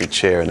electric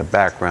chair in the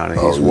background, and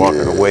he's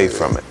walking away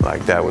from it.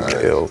 Like, that was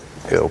an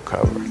ill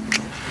cover.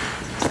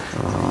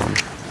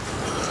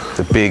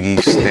 The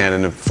Biggie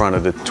standing in front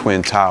of the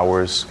Twin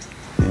Towers,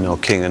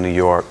 King of New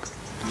York.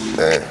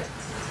 Damn.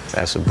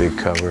 That's a big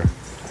cover.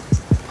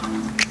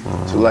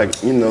 So like,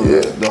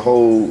 the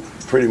whole,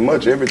 pretty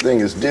much everything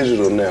is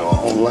digital now,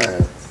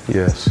 online.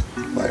 Yes.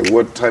 Like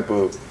what type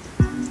of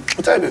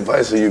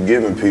advice are you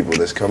giving people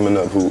that's coming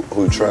up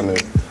who trying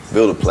to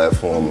build a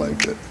platform like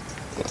that?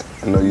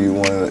 I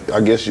know I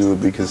guess you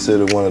would be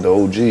considered one of the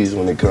OGs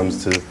when it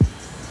comes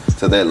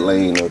to that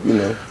lane of,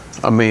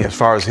 I mean, as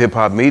far as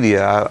hip-hop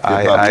media,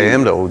 I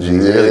am the OG, Yeah,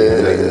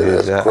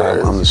 really. that's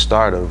I'm the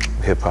start of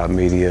hip-hop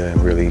media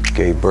and really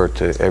gave birth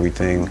to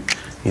everything,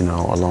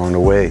 along the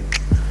way.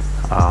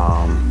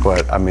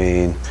 But I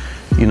mean,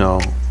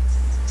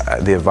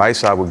 the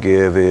advice I would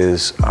give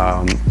is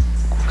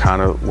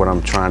kind of what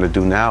I'm trying to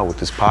do now with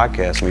this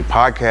podcast. I mean,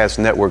 Podcast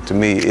Network to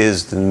me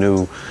is the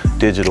new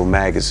digital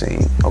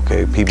magazine,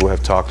 okay? People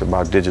have talked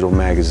about digital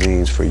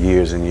magazines for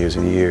years and years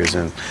and years,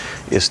 and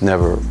it's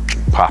never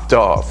popped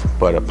off.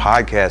 But a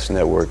podcast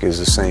network is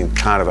the same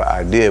kind of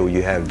idea where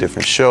you have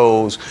different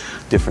shows,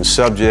 different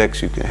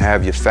subjects. You can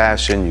have your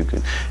fashion, you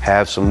can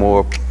have some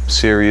more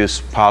serious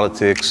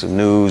politics and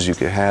news, you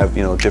can have,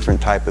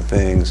 different type of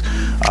things.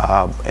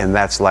 And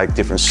that's like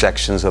different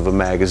sections of a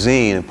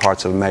magazine, and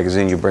parts of a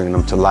magazine, you're bringing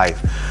them to life.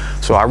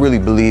 So I really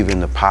believe in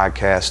the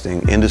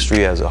podcasting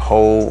industry as a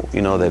whole,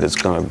 that it's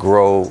gonna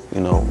grow,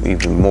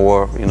 even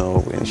more,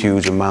 in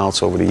huge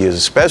amounts over the years,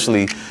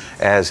 especially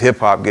as hip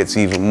hop gets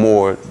even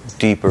more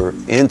deeper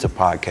into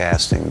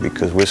podcasting,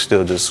 because we're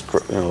still just,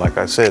 like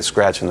I said,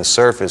 scratching the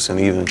surface. And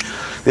even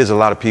there's a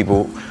lot of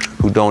people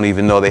who don't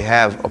even know they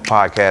have a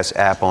podcast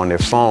app on their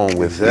phone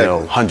with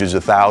hundreds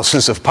of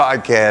thousands of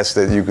podcasts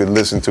that you could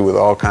listen to with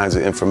all kinds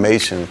of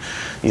information,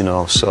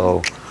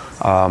 so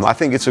I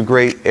think it's a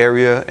great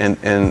area, and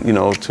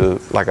to,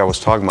 like I was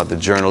talking about, the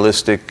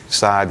journalistic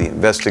side, the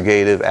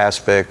investigative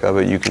aspect of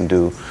it. You can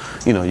do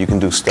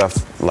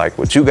stuff like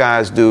what you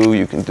guys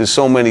do. There's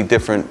so many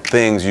different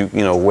things,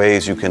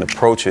 ways you can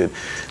approach it,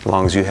 as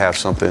long as you have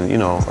something,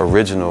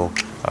 original.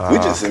 We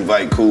just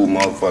invite cool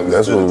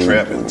motherfuckers to the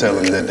trap and tell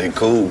them that they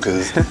cool,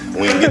 because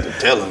we ain't get to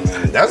tell them.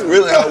 Man. That's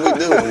really how we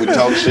do it. We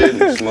talk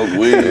shit and smoke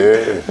weed.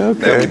 Yeah.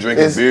 Then we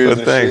drinking beers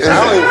and shit.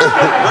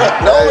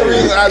 The only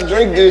reason I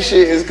drink this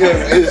shit is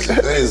because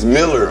it's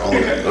Miller on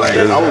it. Like,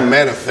 I'm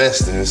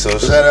manifesting. So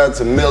shout out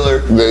to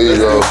Miller. There you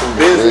go.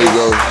 There you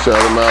go. Shout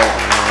him out.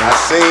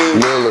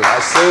 I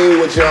seen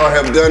what y'all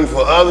have done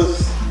for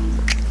others.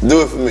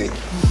 Do it for me.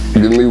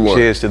 Give me one.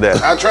 Cheers to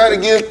that. I try to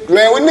give,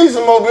 man, we need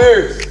some more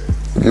beers.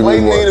 Give me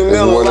one.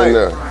 There's one in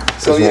there.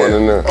 So one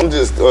in there. I'm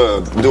just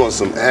doing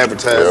some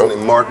advertising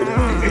and marketing.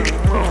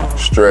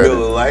 Straight.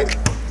 Miller Lite.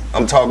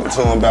 I'm talking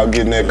to him about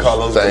getting that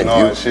Karlous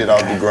and shit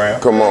off the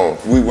ground. Come on.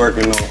 We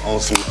working on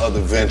some other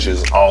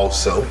ventures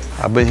also.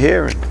 I've been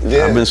hearing.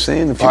 Yeah. I've been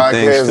seeing a few Podcast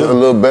things too. is a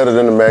little better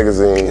than the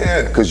magazine,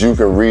 because you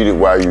can read it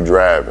while you're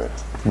driving.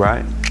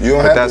 Right. You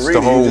don't have to read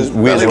it.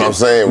 That's what I'm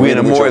saying. We're in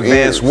a more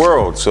advanced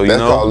world, so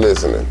that's called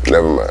listening.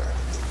 Never mind.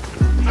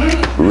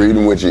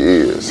 Reading with your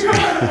ears.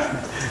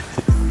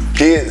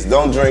 Kids,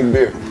 don't drink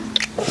beer.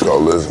 It's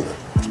called listening.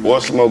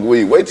 Or smoke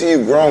weed. Wait till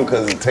you're grown,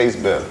 because it tastes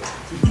better.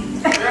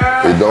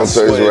 It don't taste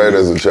right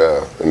as a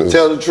child.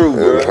 Tell the truth,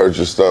 bro. It hurts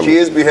your stomach.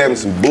 Kids be having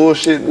some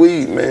bullshit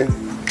weed, man.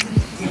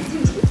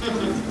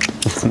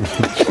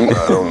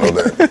 I don't know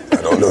that.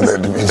 I don't know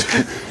that to be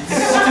true.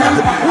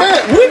 Man,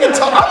 we can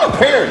talk. I'm a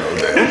parent.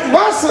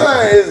 My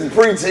son is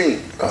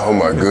preteen. Oh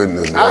my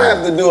goodness, man. I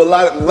have to do a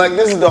lot of, like,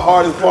 this is the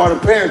hardest part of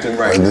parenting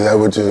right now. Is that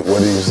what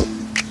do you say?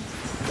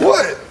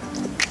 What?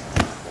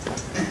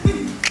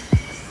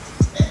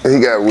 He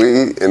got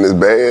weed in his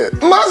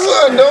bag? My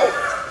son don't.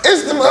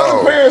 It's the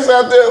other parents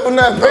out there who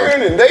not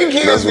parenting. They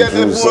kids got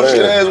that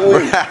bullshit ass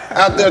weed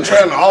out there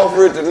trying to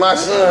offer it to my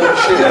son and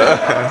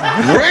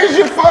shit. Raise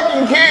your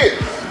fucking kids.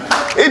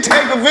 It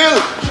take a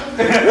village.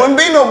 Wouldn't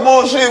be no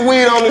bullshit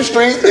weed on the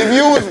street if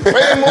you was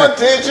paying more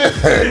attention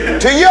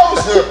to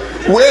yourself.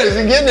 Where is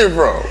he getting it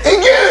from? He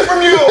getting it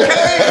from you,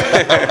 okay?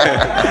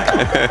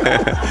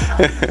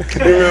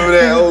 You remember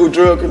that old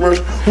drug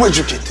commercial? Where'd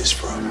you get this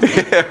from? I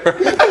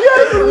got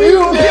it from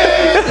you,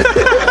 okay?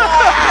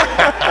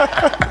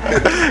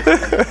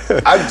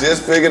 I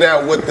just figured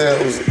out what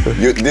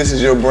this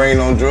is your brain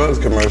on drugs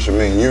commercial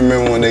mean. You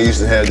remember when they used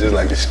to have just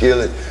like a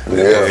skillet?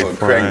 They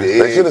crack the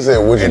egg. They should have said,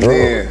 "What you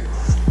doing?"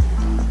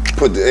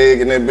 Put the egg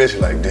in that bitch,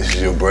 like, this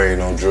is your brain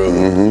on drugs.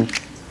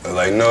 I'm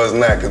like, no, it's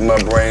not, because my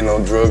brain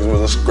on drugs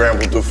was a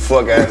scramble the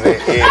fuck out of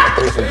that egg,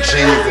 put some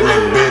cheese in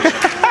that bitch,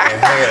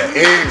 and had an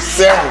egg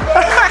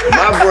sandwich.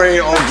 My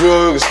brain on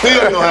drugs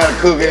still know how to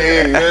cook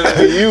an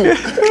egg. You,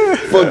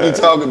 fuck you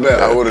talking about?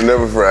 I would have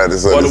never fried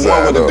this Or other the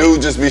side, one with the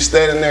dude just be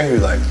standing there, he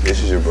was like,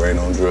 this is your brain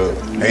on drugs.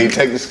 And he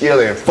take the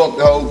skillet and fuck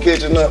the whole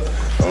kitchen up.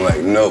 I'm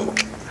like, no.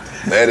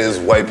 That is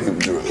white people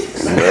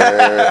drugs. Man,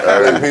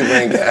 white people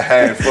ain't got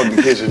high and fuck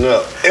the kitchen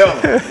up.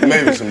 Ever.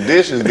 Maybe some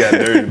dishes got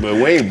dirty, but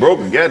we ain't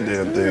broke a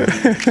goddamn thing.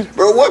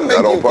 Bro, what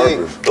makes you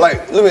think,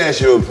 like, let me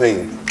ask you your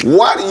opinion.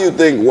 Why do you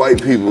think white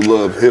people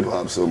love hip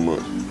hop so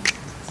much?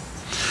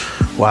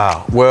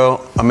 Wow.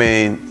 Well, I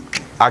mean,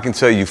 I can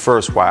tell you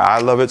first why I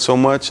love it so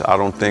much. I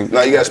don't think.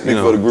 Now you gotta speak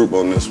for the group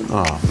on this one.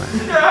 Oh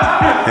man.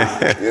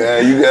 Yeah,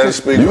 you gotta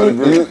speak for the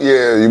group.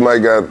 You might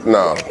got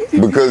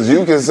because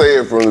you can say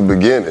it from the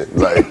beginning.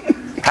 Like,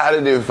 how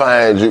did it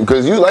find you?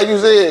 Because you, like you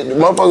said,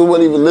 motherfuckers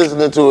wasn't even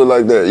listening to it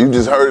like that. You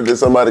just heard it in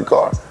somebody's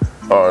car,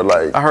 or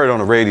like. I heard it on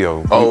the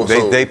radio. Oh,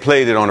 they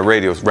played it on the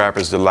radio.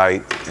 Rapper's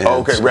Delight. And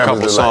a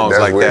couple songs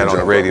like that on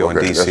the radio in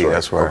DC.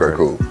 That's where I heard.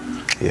 Cool.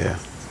 Yeah.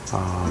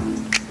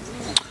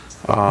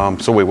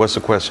 So wait, what's the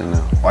question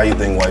now? Why you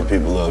think white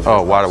people love it?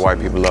 Oh, why do white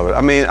people love it?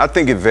 I mean, I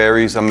think it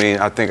varies. I mean,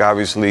 I think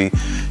obviously,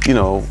 you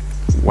know,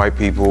 white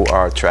people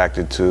are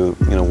attracted to,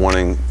 you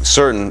know,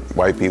 certain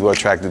white people are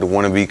attracted to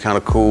want to be kind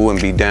of cool and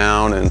be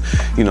down and,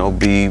 you know,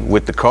 be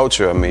with the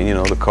culture. I mean, you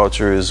know, the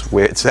culture is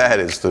where it's at.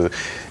 It's the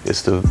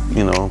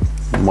you know,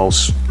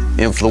 most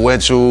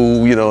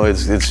influential, you know,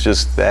 it's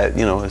just that,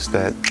 you know, it's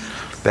that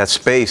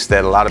space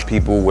that a lot of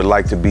people would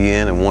like to be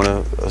in and want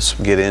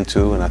to get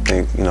into, and I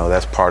think, you know,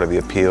 that's part of the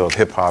appeal of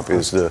hip hop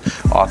is the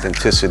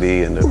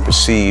authenticity and the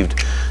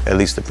perceived, at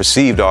least the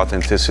perceived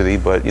authenticity,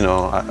 but, you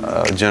know,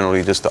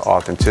 generally just the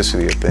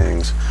authenticity of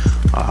things.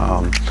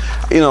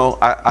 You know,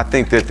 I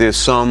think that there's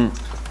some,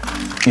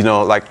 you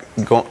know, like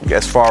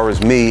as far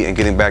as me and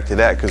getting back to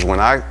that, because when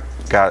I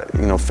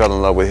fell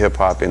in love with hip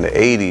hop in the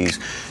 80s,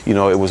 you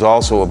know, it was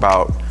also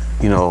about,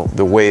 you know,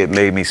 the way it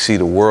made me see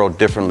the world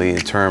differently in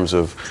terms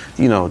of,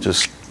 you know,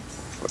 just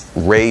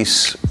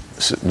racism,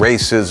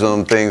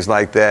 things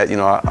like that. You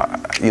know,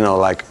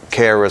 like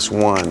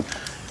KRS-One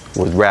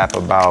would rap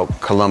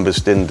about Columbus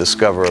didn't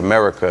discover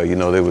America. You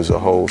know, there was a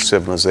whole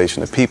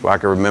civilization of people. I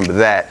can remember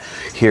that,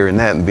 hearing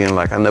that and being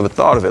like, I never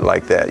thought of it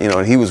like that. You know,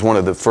 and he was one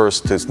of the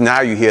first to, now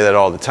you hear that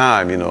all the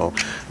time, you know.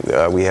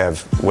 We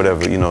have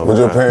whatever, you know. What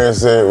your parents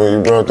said when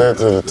you brought that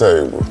to the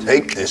table?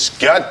 Take this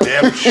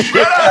goddamn shit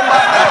out of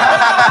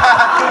my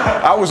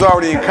I was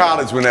already in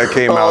college when that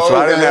came out, so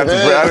I didn't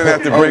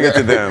have to bring it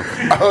to them.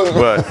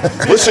 But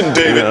listen,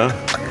 David. You know,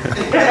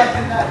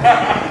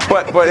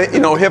 but you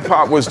know, hip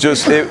hop was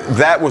just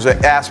that was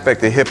an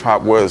aspect of hip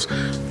hop was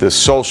the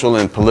social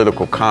and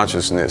political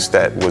consciousness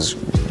that was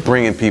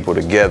bringing people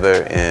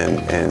together and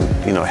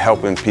you know,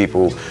 helping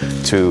people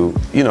to,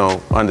 you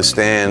know,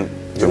 understand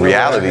the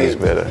realities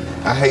better.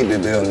 I hate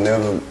that they'll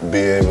never be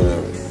able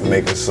to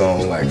make a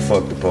song like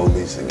 "Fuck the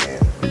Police" again.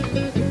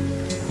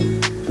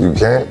 You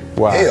can't?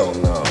 Why? Hell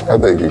no. I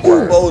think you can.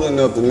 Who's bold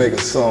enough to make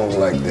a song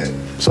like that?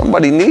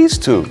 Somebody needs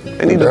to.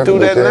 They need to do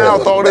that now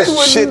with all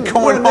this shit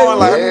going on.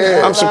 Like,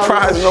 I'm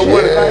surprised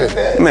nobody.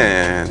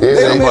 Man,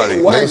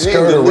 somebody. They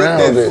skirt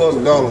around it.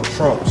 Fuck Donald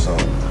Trump song.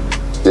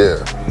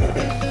 Yeah.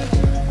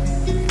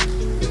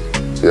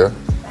 Yeah.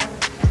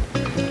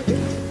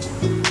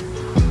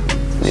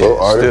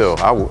 Still,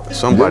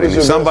 somebody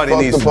needs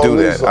to do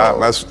that.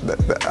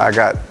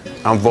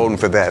 I'm voting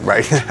for that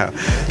right now.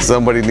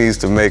 Somebody needs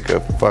to make a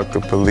 "Fuck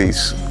the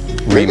Police"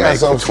 remake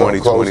for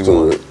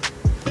 2021.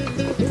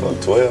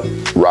 Fuck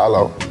 12.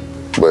 Rollo,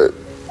 but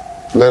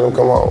let them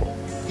come on.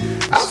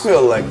 I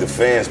feel like the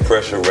fans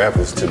pressure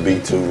rappers to be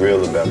too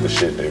real about the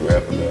shit they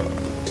rap about.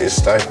 It's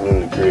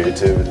stifling the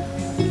creativity.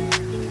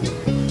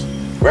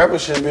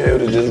 Rappers should be able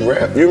to just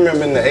rap. You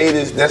remember in the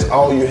 80s, that's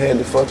all you had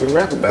to fucking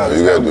rap about.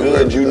 Is how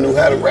good you knew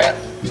how to rap.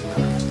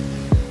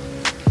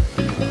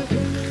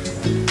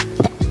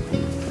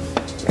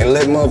 And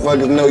let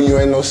motherfuckers know you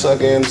ain't no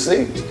sucker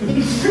MC.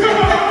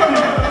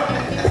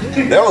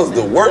 That was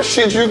the worst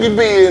shit you could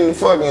be in the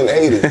fucking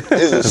 80s.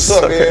 Is a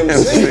sucker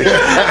MC.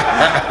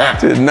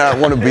 Did not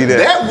want to be that.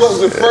 That was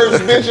the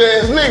first bitch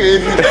ass nigga.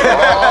 If you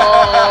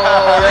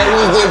that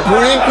was the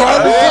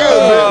pre-Karlous.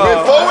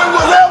 Before it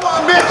was ever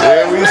a bitch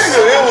ass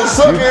nigga, it was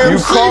sucker MC. You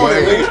called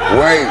it.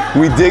 Wait.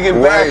 We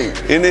digging back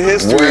into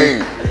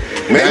history.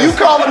 Man, you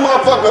call a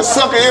motherfucker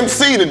sucker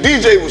MC, the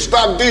DJ would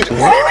stop DJ.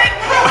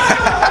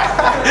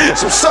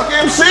 Some sucker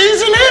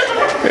MCs in here?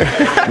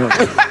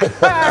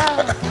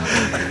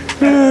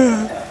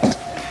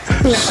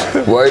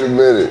 Wait a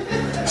minute.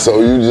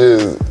 So you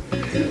just,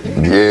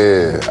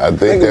 yeah, I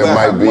think that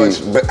might be.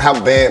 How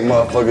bad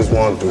motherfuckers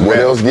want to rap. What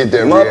else get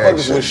that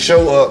motherfuckers reaction? would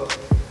show up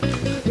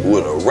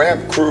with a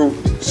rap crew,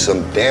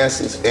 some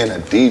dancers, and a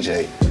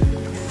DJ,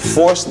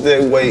 force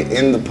their way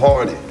in the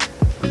party,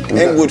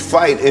 and would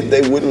fight if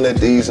they wouldn't let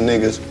these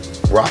niggas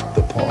rock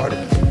the party.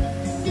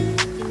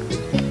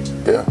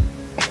 Yeah.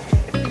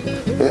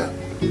 Yeah.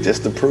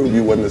 Just to prove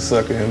you wasn't a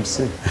sucker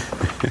MC.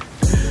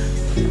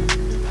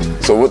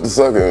 So what the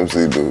sucker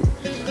MC do?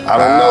 I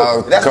don't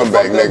know. That's come the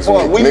back fucked next up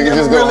part. week. We Niggas never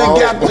just go really home.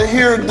 got to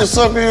hear the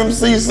sucker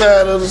MC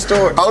side of the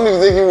story. I don't even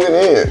think he went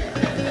in.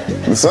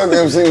 The sucker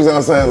MC was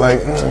outside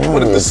like,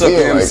 What if the sucker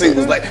MC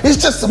was like, it's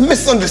just a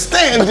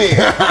misunderstanding. It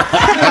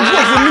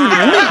wasn't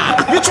even me.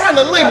 You're trying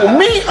to label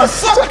me a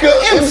sucker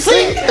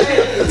MC?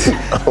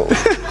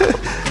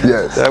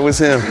 Yes. That was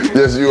him.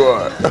 Yes, you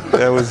are.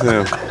 That was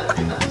him.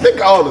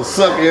 Think all the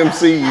sucker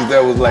MCs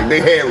that was like, they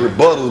had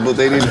rebuttals, but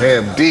they didn't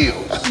have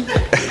deals.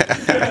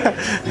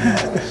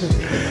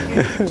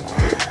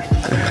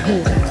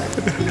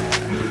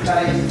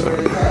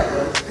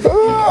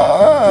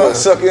 But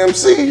sucker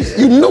MCs,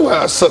 you know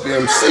how a sucker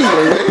MC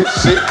gonna wear his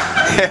shit.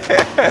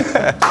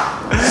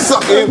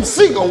 Sucker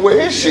MC gonna wear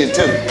his shit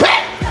to the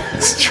back.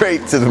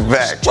 Straight to the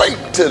back.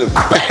 Straight to the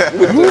back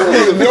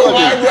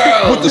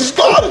with the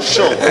starter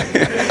showing.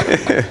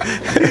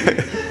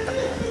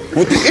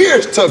 With the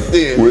ears tucked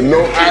in. With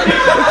no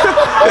eyebrows.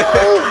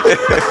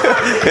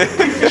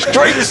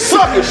 Straight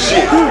sucker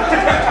shit.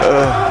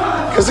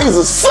 Cause he's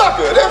a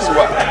sucker, that's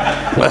why.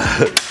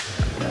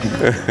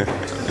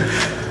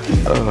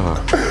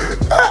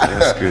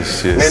 That's good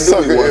shit. Man, do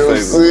me one favor.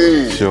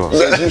 MC. Sure.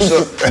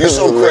 You're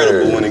so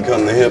credible when it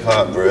comes to hip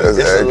hop, bro. That's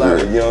There's a lot of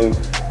accurate. young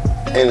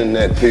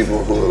internet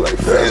people who are like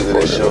fans of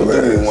that show.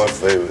 Do me one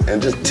favor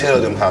and just tell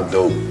them how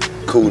dope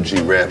Cool G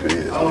Rap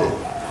is.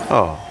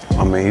 Oh,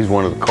 I mean, he's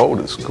one of the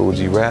coldest, Cool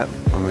G Rap.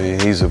 I mean,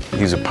 he's a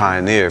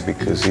pioneer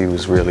because he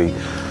was really,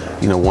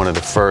 you know, one of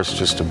the first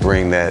just to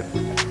bring that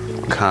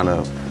kind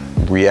of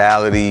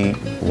reality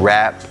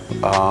rap,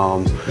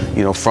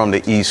 you know, from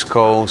the East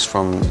Coast,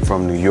 from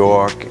New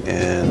York,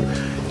 and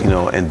you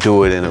know, and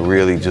do it in a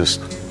really just,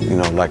 you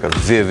know, like a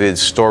vivid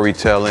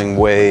storytelling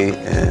way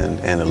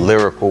and a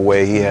lyrical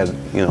way. He had,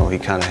 you know, he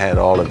kind of had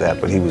all of that,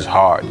 but he was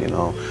hard, you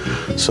know.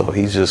 So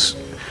he's just,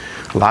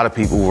 a lot of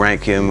people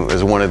rank him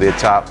as one of their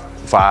top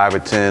 5 or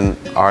 10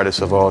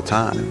 artists of all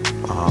time.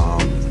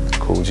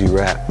 Cool G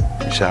Rap.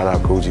 Shout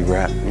out Cool G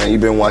Rap. Man, you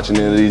been watching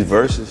any of these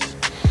verses?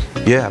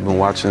 Yeah, I've been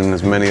watching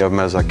as many of them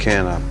as I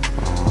can. I've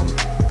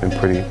been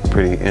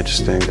pretty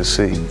interesting to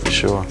see, for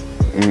sure.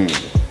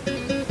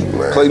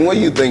 Clayton, where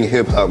do you think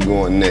hip hop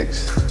going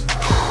next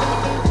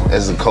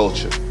as a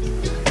culture?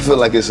 I feel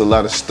like it's a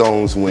lot of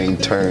stones we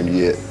ain't turned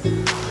yet.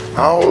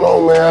 I don't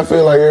know, man. I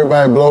feel like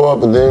everybody blow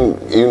up and then,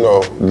 you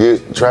know,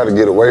 try to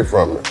get away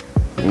from it.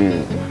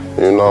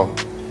 You know?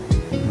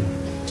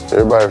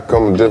 Everybody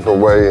come a different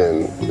way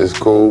and it's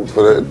cool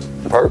for that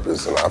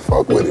purpose and I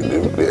fuck with it,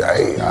 dude.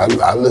 Hey,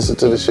 I listen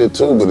to the shit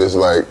too, but it's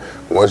like,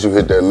 once you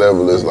hit that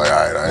level, it's like,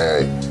 all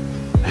right,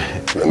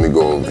 let me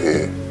go over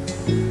here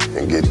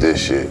and get this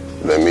shit.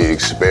 Let me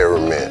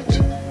experiment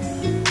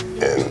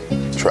and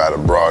try to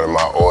broaden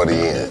my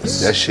audience.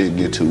 That shit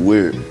get too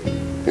weird. You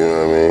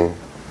know what I mean?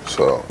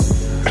 So,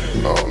 I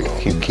don't know.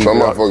 Keep Some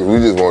it up. motherfuckers, we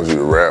just want you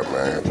to rap,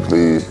 man.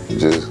 Please,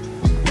 just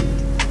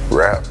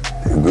rap.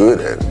 You're good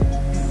at it.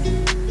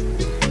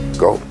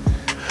 Go.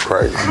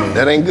 Crazy.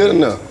 That ain't good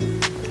enough.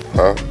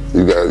 Huh?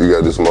 You got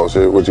to do some more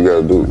shit? What you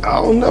got to do?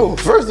 I don't know.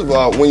 First of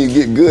all, when you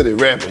get good at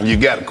rapping, you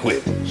gotta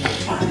quit.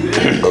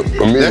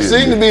 That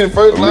seems to be the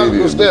first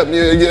logical step.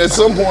 Yeah, at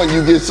some point,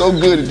 you get so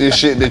good at this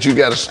shit that you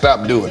gotta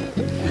stop doing it.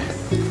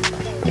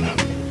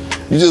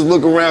 You just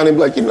look around and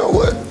be like, you know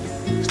what?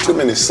 There's too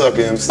many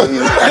sucker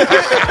MCs.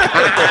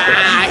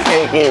 I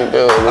can't keep doing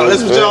this. Oh,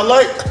 that's what y'all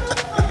like?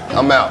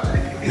 I'm out.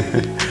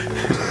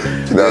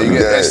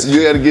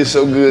 You gotta get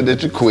so good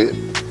that you quit.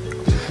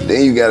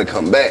 Then you gotta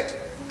come back.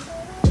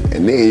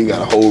 And then you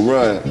got a whole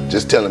run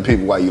just telling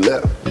people why you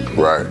left.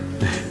 Right.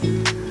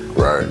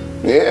 Right.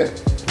 Yeah.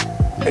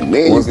 And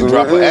then you can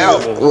drop an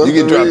album. You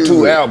can drop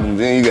 2 albums,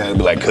 then you gotta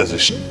be like, cause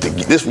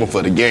this one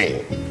for the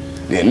game,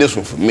 then this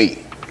one for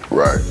me.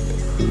 Right.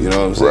 You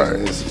know what I'm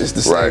saying? Right. It's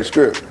the same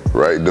script.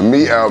 Right. The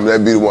Me album,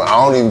 that'd be the one. I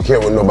don't even care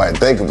what nobody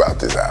think about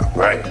this album.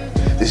 Right.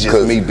 It's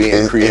just me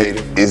being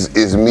creative.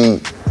 It's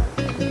me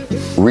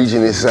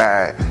reaching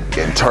inside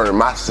and turning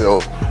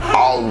myself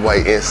all the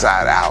way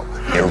inside out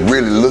and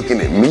really looking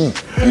at me.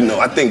 You know,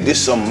 I think this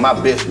is some of my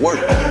best work.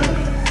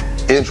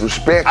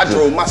 Introspective. I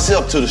drove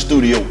myself to the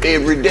studio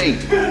every day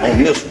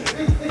on this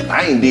one.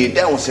 I ain't did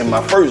that one since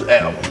my first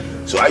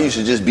album. So I used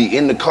to just be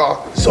in the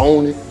car,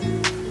 zoning,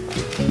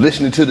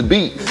 listening to the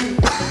beats,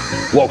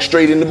 walk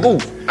straight in the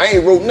booth. I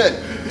ain't wrote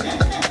nothing.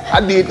 I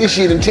did this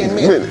shit in 10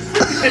 minutes.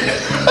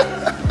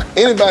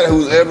 Anybody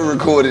who's ever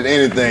recorded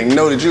anything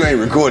know that you ain't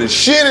recorded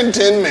shit in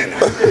 10 minutes.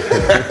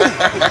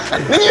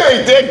 Then you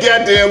ain't that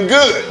goddamn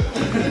good.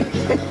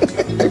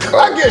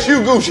 I guess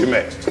you Gucci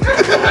man.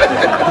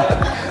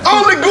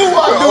 Only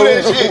Guwap do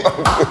that shit.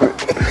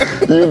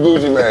 You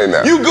Gucci man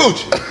now. You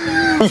Gucci.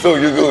 So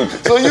you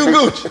Gucci. So you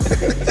Gucci.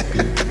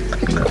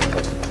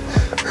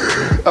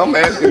 I'm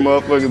asking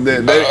motherfuckers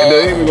that. They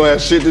ain't even gonna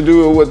have shit to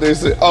do with what they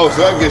say. Oh,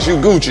 so I guess you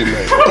Gucci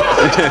man.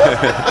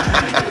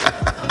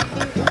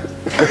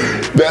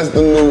 That's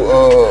the new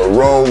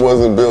Rome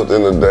wasn't built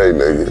in a day,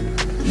 nigga.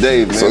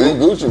 Dave, man. So you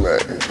Gucci man.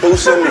 Who are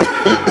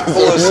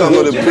some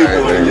of the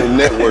people in your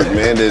network,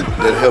 man,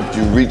 that helped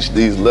you reach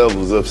these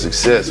levels of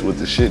success with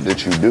the shit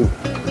that you do?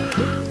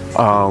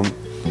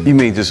 You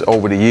mean just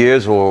over the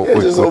years, or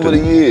just over the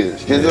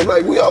years? Because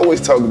like we always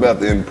talk about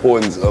the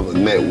importance of a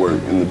network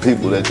and the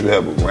people that you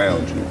have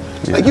around you.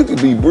 Yeah. Like you could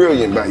be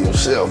brilliant by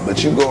yourself,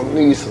 but you're gonna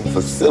need some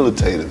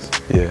facilitators.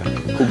 Yeah.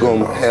 Who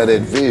gonna have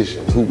that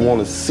vision? Who want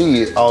to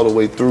see it all the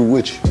way through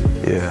with you?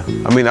 Yeah.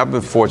 I mean, I've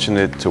been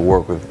fortunate to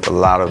work with a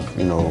lot of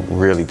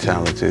really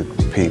talented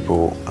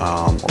people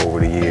over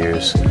the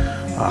years.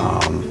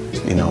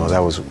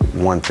 That was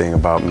one thing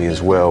about me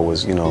as well,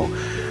 was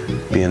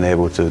being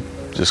able to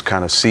just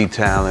kind of see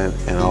talent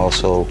and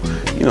also,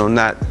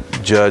 not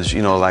judge,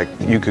 like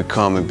you could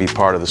come and be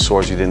part of the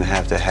source. You didn't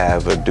have to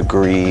have a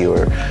degree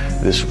or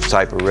this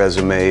type of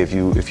resume. If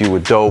you were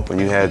dope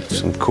and you had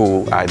some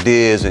cool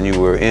ideas and you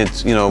were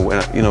if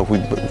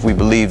we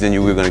believed in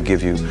you, we were going to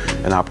give you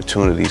an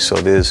opportunity. So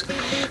there's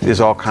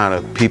all kind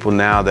of people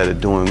now that are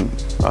doing,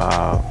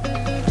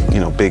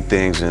 big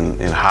things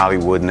in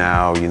Hollywood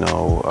now,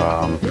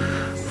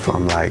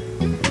 from like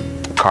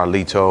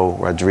Carlito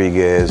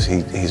Rodriguez,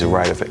 he's a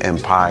writer for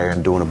Empire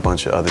and doing a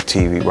bunch of other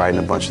TV, writing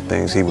a bunch of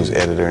things. He was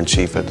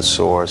editor-in-chief at The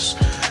Source.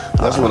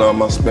 That's what all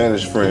my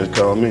Spanish friends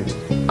call me.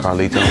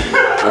 Carlito?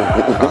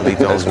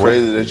 That's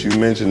crazy that you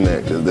mentioned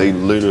that, because they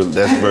literally,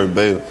 that's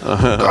verbatim.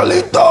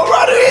 Carlito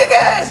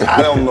Rodriguez!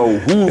 I don't know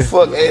who the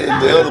fuck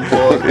edited the other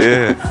part.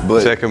 Yeah,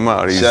 but check him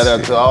out. Shout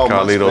out to all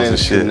Carlito's my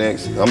Spanish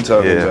connects. I'm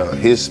talking about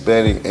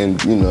Hispanic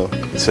and,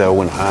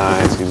 Selwyn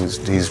Hines,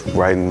 he's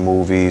writing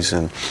movies,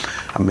 and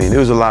I mean, there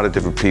was a lot of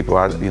different people.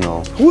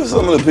 Who are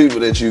some of the people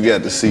that you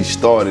got to see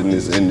start in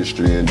this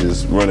industry and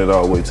just run it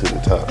all the way to the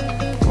top?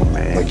 Oh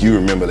man! Like you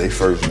remember their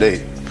first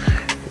day?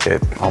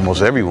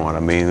 Almost everyone. I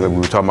mean, we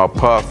were talking about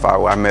Puff.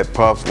 I met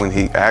Puff when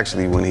he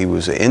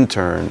was an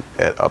intern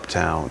at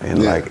Uptown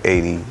in like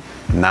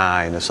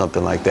 '89 or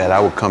something like that. I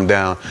would come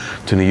down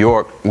to New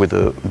York with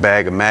a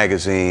bag of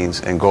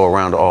magazines and go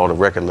around to all the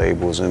record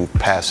labels and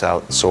pass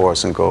out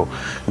Source and go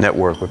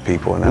network with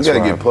people. And that's we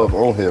gotta get Puff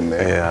on here,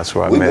 man. Yeah, that's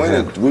where I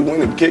met him. We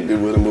went and kicked it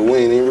with him, but we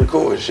ain't even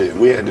record shit.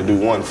 We had to do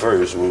one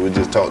first where we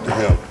just talked to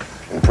him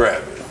in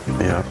private.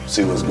 Yeah.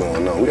 See what's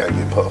going on. We gotta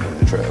get Puff in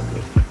the trap.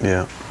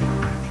 Yeah.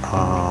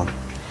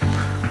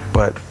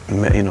 But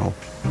many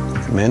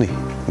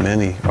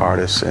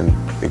artists and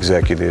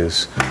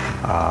executives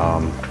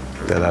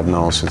that I've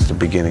known since the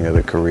beginning of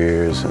their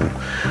careers and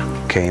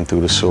came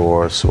through The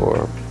Source,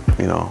 or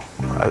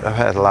I've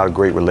had a lot of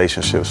great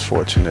relationships,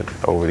 fortunate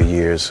over the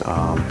years.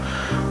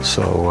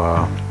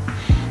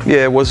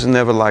 It wasn't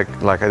never like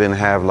I didn't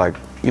have my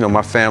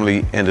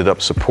family ended up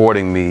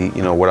supporting me,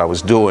 what I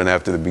was doing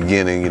after the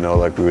beginning,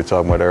 like we were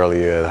talking about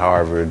earlier at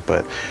Harvard,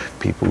 but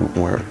people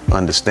weren't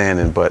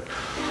understanding. But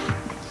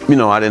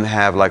I didn't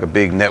have like a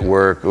big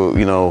network or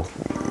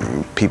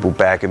people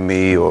backing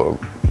me or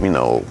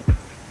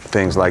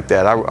things like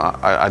that.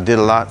 I did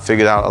a lot,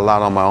 figured out a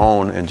lot on my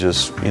own, and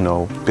just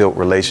built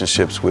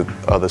relationships with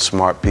other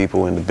smart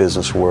people in the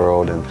business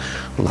world and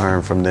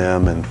learned from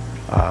them, and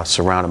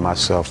surrounded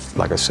myself,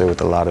 like I said,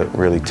 with a lot of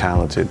really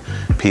talented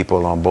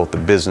people on both the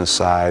business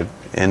side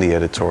and the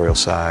editorial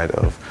side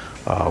of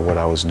what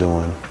I was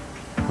doing.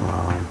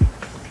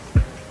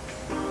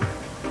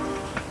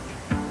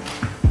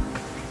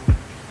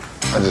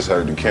 I just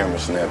heard the camera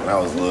snap, and I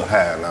was a little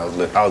high, and I was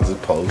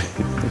just posing.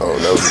 Oh,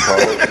 that was the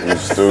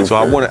pose? So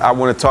I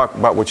want to talk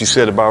about what you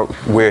said about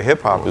where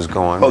hip hop is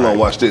going. Hold on,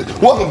 watch this.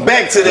 Welcome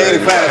back to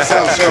the 85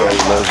 South Show.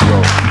 Let's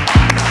go.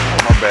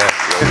 My bad.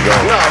 Let's go.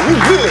 No, you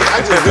good. I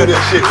just do that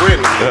shit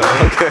really.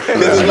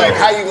 Because it's like,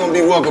 how you gonna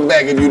be welcome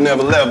back if you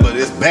never left? But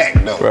it's back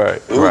though.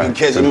 Right. We can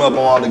catch him up on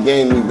all the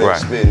game we've been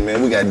spitting,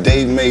 man. We got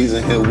Dave Mays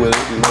in here with us,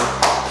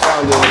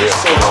 Founder of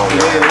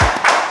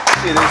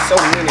so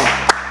many.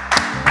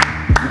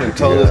 You done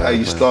told us how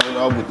you started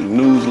off with the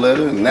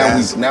newsletter, and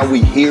now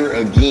we here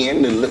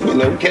again.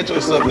 To, catch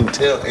us up and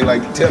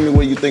tell me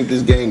where you think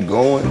this game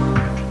going,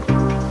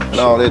 and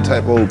all that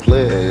type of old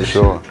player.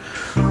 Sure.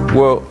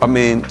 Well, I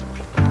mean,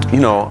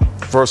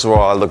 first of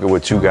all, I look at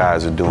what you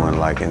guys are doing,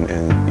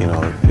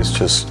 and it's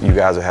just you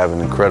guys are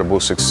having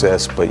incredible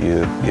success, but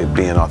you're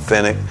being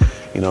authentic.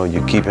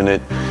 You're keeping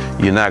it.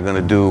 You're not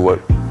gonna do what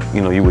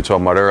you were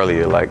talking about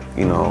earlier,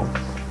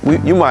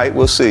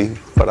 we'll see.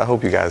 But I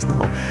hope you guys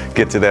don't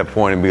get to that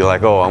point and be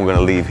like, oh, I'm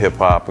gonna leave hip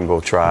hop and go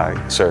try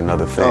certain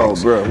other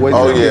things. Oh, bro,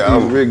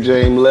 I'm Rick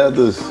James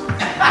Leathers.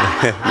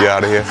 You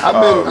out of here?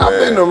 I've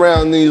been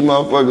around these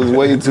motherfuckers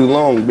way too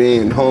long,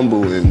 being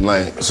humble and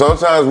like.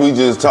 Sometimes we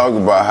just talk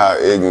about how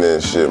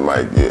ignorant shit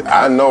might get.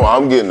 I know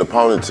I'm getting the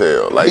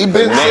ponytail. Like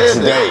the next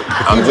day,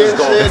 I'm just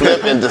gonna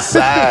flip and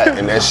decide,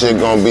 and that shit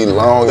gonna be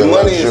long the and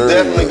money is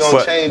luxurious. definitely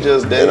gonna change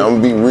us, Dave. And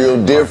I'm gonna be real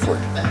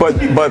different.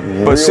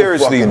 But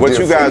seriously, what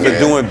you guys are man.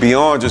 doing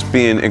beyond just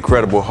being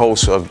incredible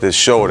hosts of this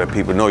show that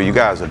people know, you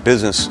guys are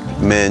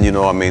businessmen, you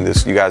know what I mean?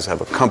 You guys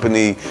have a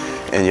company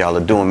and y'all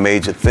are doing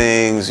major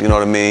things, you know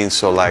what I mean?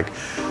 So like,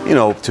 you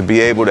know, to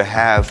be able to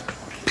have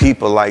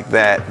people like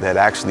that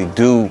actually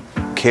do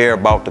care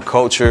about the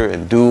culture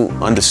and do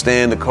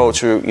understand the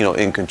culture, you know,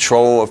 in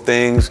control of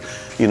things,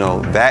 you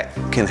know, that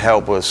can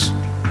help us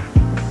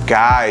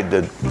guide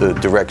the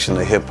direction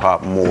of hip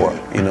hop more,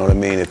 you know what I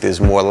mean? If there's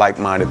more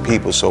like-minded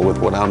people. So with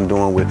what I'm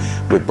doing with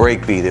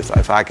breakbeat,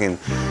 if I can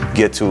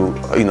get to,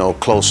 you know,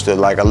 close to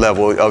like a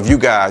level of you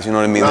guys, you know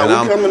what I mean? Nah,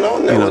 then we coming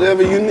on there, you know,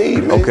 whatever you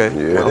need, man. Okay,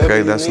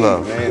 okay, that's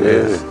love. Man,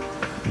 Yeah.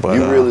 But,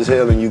 you real as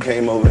hell and you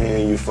came over here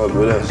and you fuck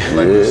with us.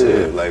 Like you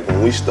said, like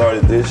when we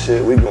started this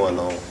shit, we going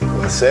on,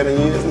 what, 7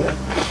 years now?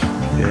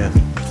 Yeah.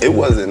 It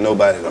wasn't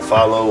nobody to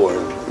follow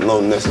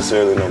or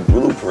necessarily no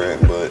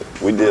blueprint, but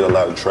we did a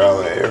lot of trial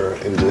and error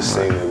and just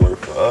seeing it work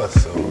for us.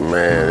 So.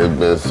 Man, it's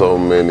been so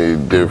many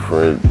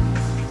different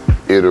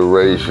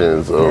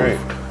iterations of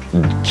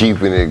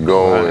keeping it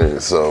going.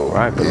 Right. So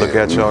right, but look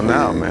at y'all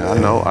now, man.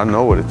 I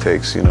know what it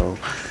takes, you know,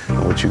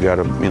 and what you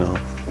gotta, you know,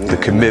 the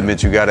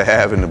commitment you gotta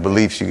have and the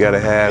beliefs you gotta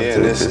have. Yeah,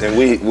 and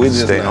we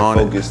just not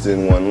focused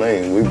in one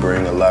lane. We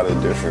bring a lot of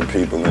different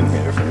people in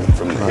here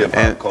from the hip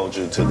hop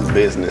culture to the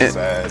business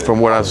side. From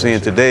what I'm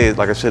seeing today,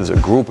 like I said, it's a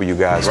group of you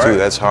guys too.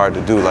 That's hard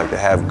to do, like to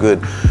have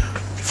good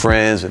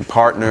friends and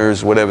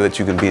partners, whatever, that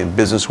you can be in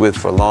business with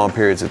for long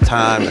periods of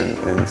time, and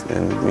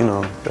you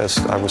know,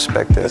 I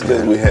respect that. That's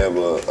because we have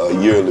a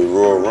yearly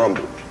Royal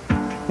Rumble.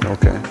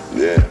 Okay.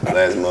 Yeah,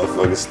 last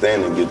motherfucker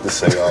standing get to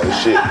say all the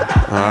shit.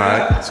 All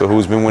right. So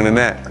who's been winning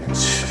that?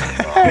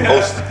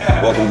 Host,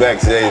 welcome back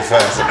to 85.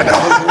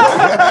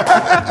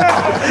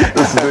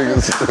 This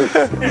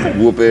nigga's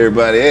whoop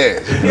everybody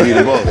ass. Be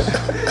the boss.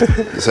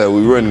 That's how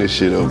we run this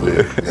shit over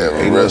here. Yeah,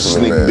 ain't no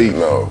sneak beat.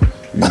 No.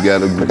 You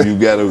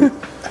gotta.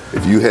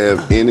 If you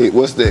have any,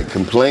 what's that?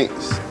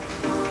 Complaints.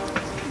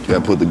 You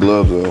gotta put the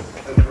gloves on.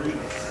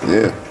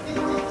 Yeah.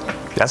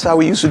 That's how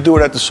we used to do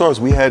it at the Source.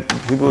 We had,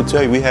 people would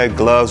tell you, we had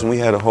gloves and we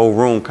had a whole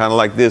room kind of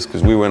like this,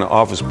 because we were in an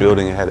office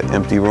building and had an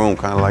empty room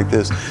kind of like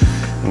this.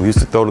 And we used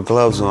to throw the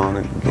gloves on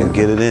and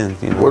get it in.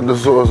 You know? What the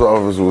Source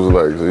office was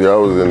like? So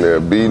y'all was in there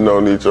beating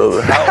on each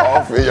other. How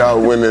often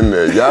y'all went in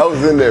there? Y'all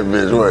was in that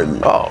bitch, wasn't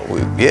you? Oh,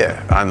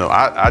 yeah, I know.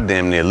 I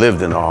damn near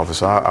lived in the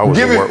office. I was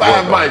Give me 5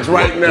 mics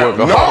right now.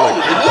 No, it's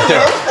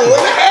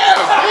 4.5.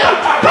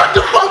 Put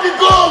the fucking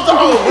gloves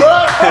on, bro.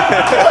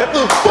 What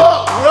the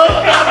fuck, bro?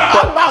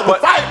 I'm about to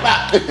fight back.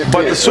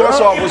 But the Source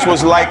office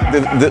was like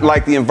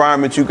the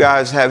environment you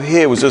guys have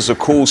here. It was just a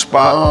cool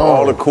spot.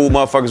 All the cool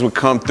motherfuckers would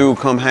come through,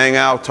 come hang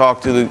out,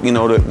 talk to the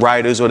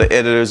writers or the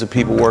editors, the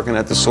people working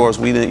at the Source.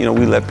 We didn't,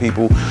 we let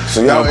people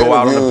go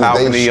out on the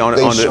balcony, on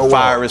the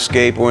fire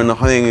escape, or in the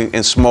thing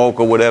and smoke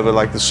or whatever.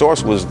 Like the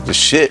Source was the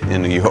shit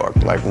in New York.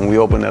 Like when we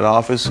opened that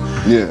office.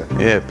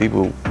 Yeah,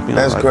 people.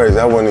 That's crazy.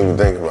 I wasn't even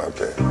thinking about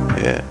that.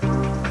 Yeah.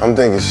 I'm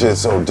thinking shit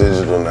so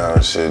digital now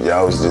and shit.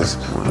 Y'all was just,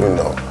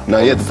 Now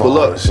you had to pull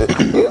up. Shit.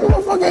 You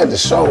motherfucker had to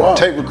show up.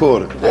 Tape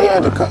recorder. They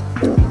had to come.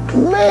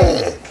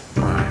 Man.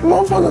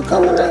 Motherfucker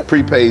coming there.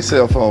 Prepaid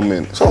cell phone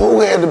minutes. So who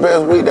had the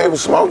best weed? They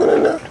was smoking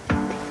in there?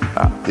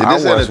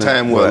 This at a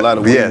time where a lot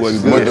of weed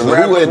wasn't good. So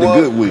who had the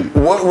good weed?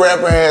 What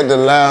rapper had the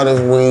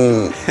loudest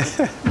weed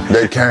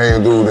that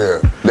came through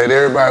there? That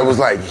everybody was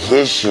like,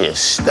 his shit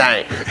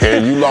stank.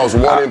 And you lost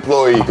one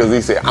employee because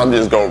he said, I'm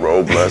just gonna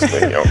roll blunts for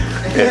him.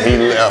 And he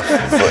left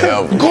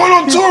forever. Going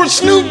on tour with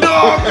Snoop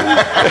Dogg.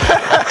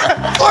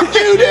 Fuck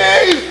you,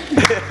 Dave.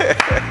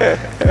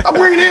 I'll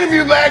bring an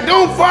interview back.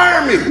 Don't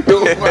fire me.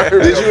 Don't fire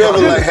me. Did you ever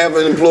like have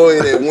an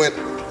employee that went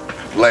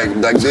like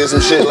did some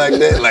shit like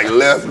that, like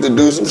left to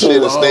do some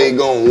shit and stayed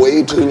gone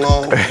way too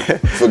long,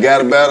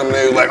 forgot about him, and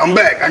they was like, I'm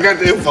back, I got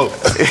the info. What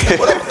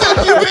the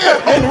fuck you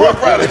been on the Rough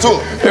Rider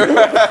tour?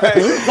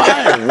 You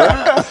fired,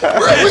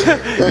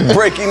 bro.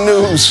 Breaking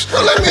news.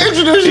 Well, let me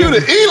introduce you to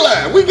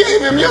Eli. We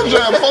gave him your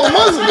job 4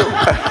 months ago.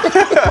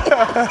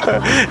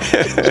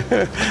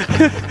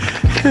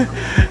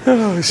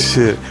 Oh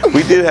shit.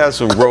 We did have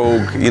some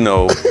rogue,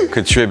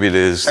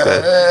 contributors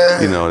that,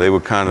 they were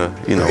kind of,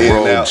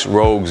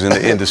 rogues in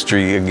the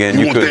industry. Again,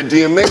 you want that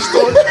DMX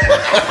story?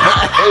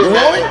 You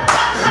want it?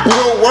 You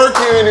don't work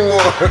here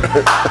anymore.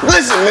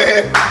 Listen,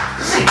 man.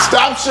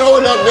 Stop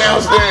showing up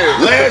downstairs.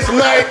 Last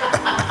night,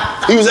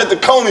 he was at the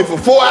Coney for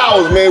 4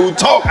 hours, man. We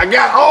talked. I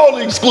got all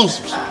the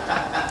exclusives.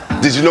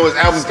 Did you know his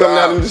album's coming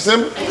out in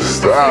December?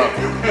 Stop.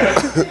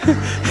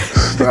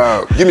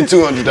 Stop. Give me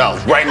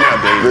 $200 right now,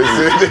 baby.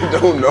 They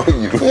don't know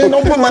you. Man,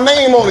 don't put my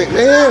name on it,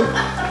 man.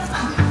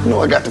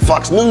 I got the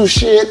Fox News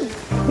shit.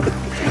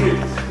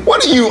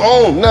 What do you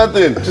own?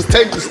 Nothing. Just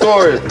take the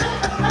story.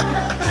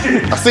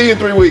 I'll see you in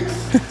 3 weeks.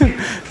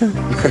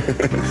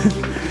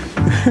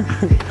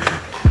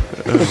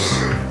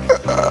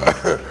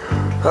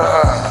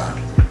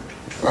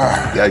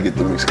 Gotta get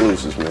them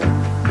exclusives,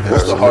 man.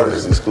 What's the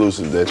hardest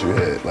exclusive that you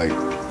had? Like,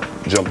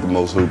 jump the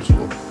most hoops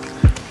for?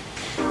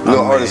 You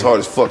know,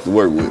 hardest fuck to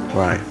work with.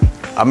 Right.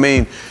 I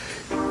mean,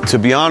 to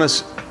be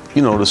honest,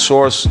 you know, the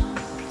Source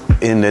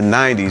in the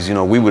 90s, you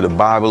know, we were the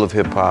Bible of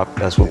hip hop.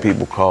 That's what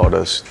people called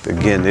us.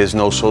 Again, there's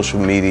no social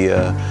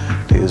media,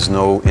 there's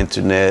no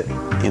internet.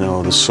 You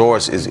know, the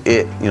Source is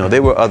it. You know,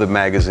 there were other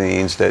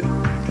magazines that,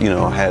 you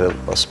know, had a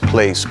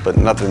place, but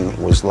nothing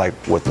was like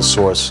what the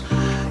Source,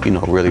 you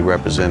know, really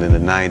represented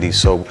in the 90s.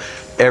 So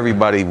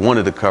everybody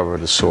wanted to cover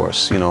the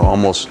Source. You know,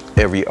 almost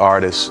every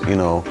artist, you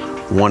know,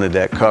 wanted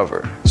that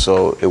cover.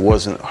 So it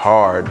wasn't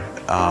hard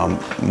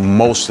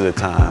most of the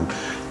time.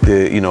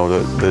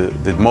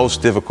 The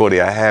most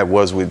difficulty I had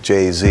was with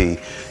Jay-Z.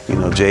 You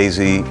know,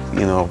 Jay-Z, you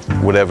know,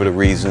 whatever the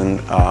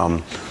reason,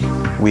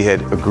 we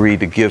had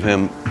agreed to give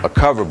him a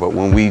cover, but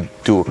when we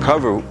do a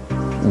cover,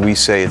 we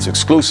say it's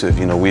exclusive.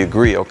 You know, we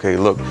agree, okay,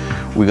 look,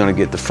 we're gonna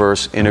get the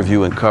first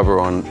interview and cover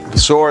on the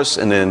Source,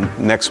 and then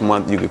next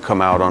month you could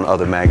come out on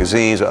other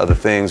magazines or other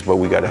things, but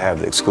we gotta have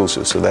the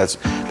exclusive. So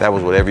that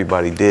was what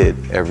everybody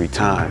did every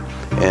time.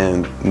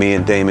 And me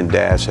and Damon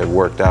Dash had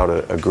worked out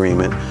an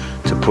agreement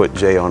to put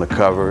Jay on the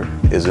cover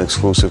as an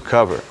exclusive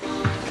cover.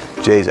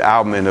 Jay's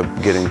album ended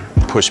up getting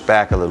pushed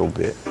back a little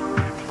bit.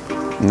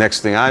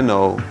 Next thing I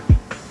know,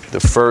 the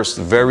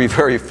very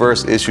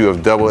first issue of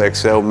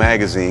XXL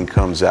magazine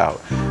comes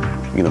out,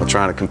 you know,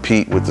 trying to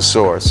compete with the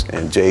Source,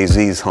 and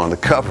Jay-Z's on the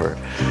cover.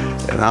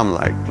 And I'm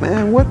like,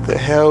 man, what the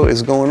hell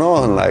is going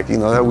on? Like, you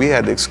know, we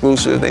had the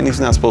exclusive, and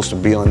he's not supposed to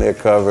be on their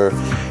cover.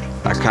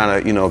 I kind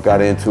of, you know, got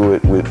into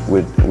it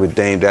with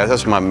Dame Dash.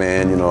 That's my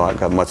man, you know, I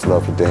got much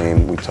love for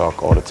Dame. We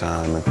talk all the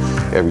time and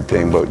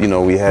everything, but, you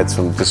know, we had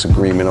some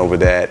disagreement over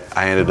that.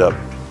 I ended up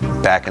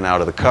backing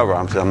out of the cover.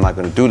 I'm not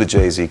going to do the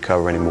Jay-Z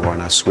cover anymore,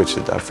 and I switched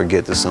it. I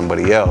forget to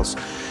somebody else.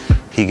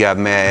 He got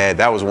mad.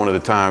 That was one of the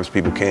times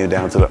people came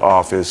down to the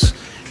office.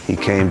 He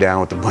came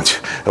down with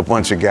a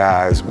bunch of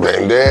guys.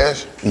 Dame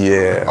Dash?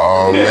 Yeah.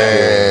 Oh,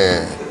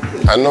 man.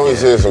 I know he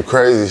said some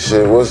crazy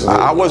shit.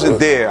 I wasn't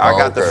there. I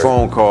got the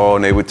phone call,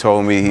 and they would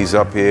told me he's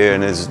up here,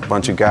 and there's a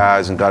bunch of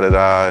guys, and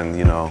da-da-da, and,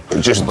 you know.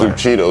 Just threw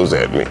Cheetos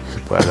at me.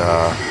 But,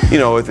 you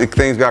know,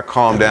 things got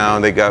calmed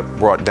down. They got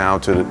brought down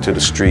to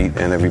the street,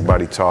 and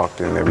everybody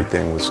talked, and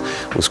everything was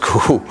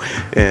cool.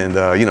 And,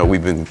 you know,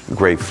 we've been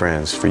great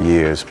friends for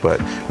years. But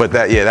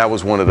that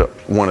was one of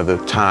the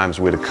times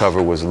where the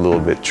cover was a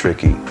little bit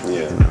tricky.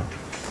 Yeah. You know?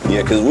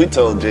 Yeah, because we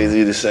told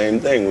Jay-Z the same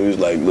thing. We was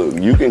like, look,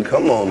 you can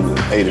come on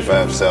the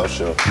 85 South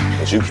Show,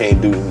 but you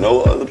can't do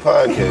no other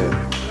podcast.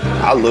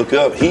 I look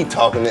up, he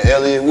talking to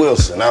Elliott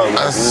Wilson. I was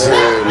like,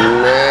 said,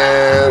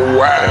 man,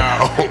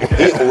 wow.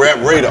 He on Rap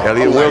Radar.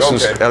 Elliott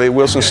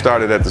Wilson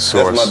started at the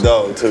Source. That's my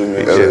dog too,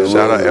 man. Yeah,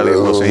 shout out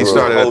Elliott Wilson. He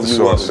started at the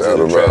Source.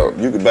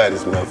 You can buy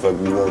this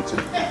motherfucker if you want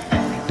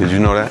to. Did you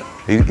know that?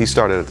 He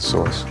started at the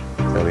Source,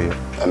 Elliott.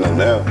 I know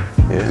now.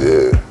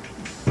 Yeah.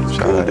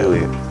 Shout out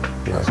Elliott.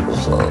 That's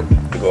what's up.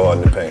 Go hard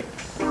in the paint.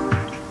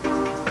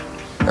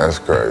 That's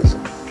crazy.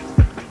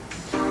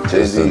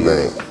 Jay-Z is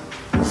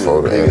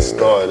the biggest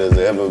star that's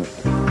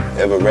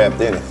ever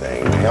rapped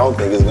anything. I don't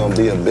think it's gonna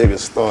be a bigger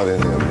star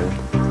than him,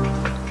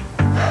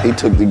 man. He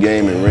took the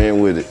game and ran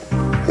with it.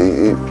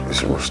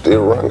 He's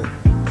still running.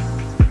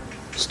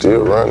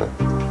 Still running.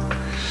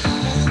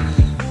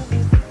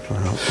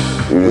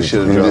 You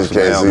just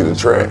can't see the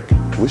track.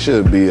 We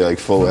should be like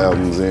 4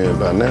 albums in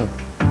by now.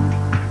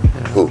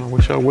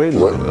 What y'all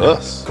waiting on?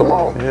 Us. Come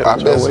on. Yeah,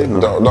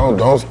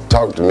 Don't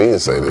talk to me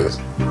and say this.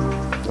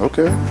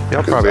 Okay.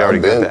 Y'all probably already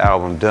got the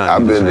album done.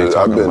 I've been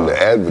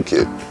the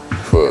advocate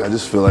for. I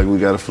just feel like we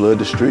gotta flood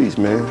the streets,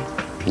 man.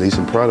 Need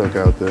some product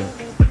out there.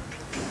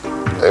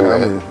 Hey,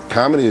 man.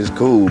 Comedy is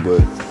cool, but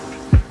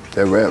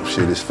that rap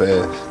shit is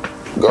fast.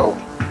 Go.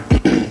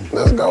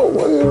 Let's go.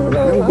 What are you doing?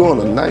 I'm going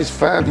a nice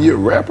 5-year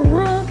rapper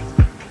run.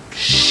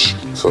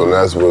 So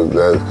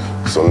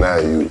so now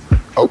you,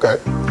 okay.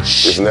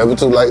 It's never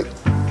too late,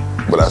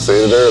 but I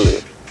said it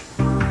earlier.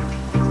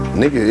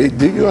 Nigga,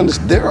 do you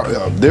understand?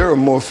 There are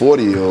more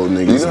 40-year-old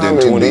niggas than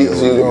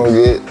 20-year-old you gonna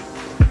get?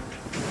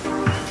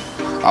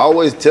 I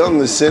always tell him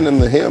to send them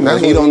to him, and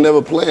he don't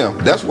never play them.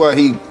 That's why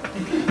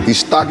he's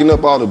stocking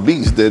up all the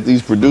beats that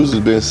these producers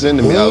been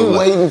sending me.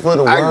 Waiting for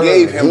the word. I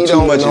gave him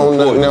too much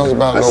importance.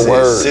 I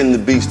said, send the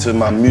beats to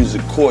my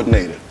music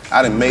coordinator.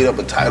 I done made up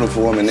a title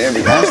for him and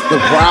everything. That's the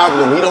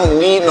problem. He don't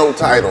need no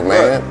title,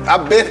 man. I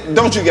bet.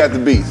 Don't you got the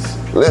beats?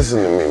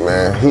 Listen to me,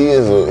 man.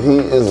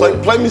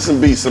 Play me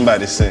some beats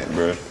somebody sent,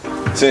 bro.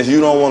 Since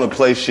you don't want to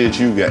play shit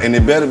you got, and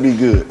it better be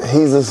good.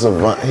 He's a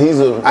savant.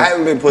 I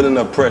haven't been putting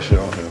enough pressure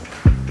on him.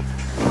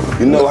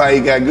 You know how he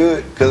got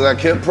good? Because I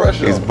kept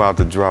pressure. He's about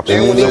to drop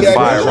some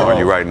fire on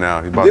you right now.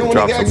 He's about to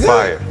drop some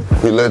fire.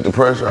 He let the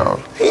pressure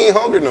off. He ain't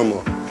hungry no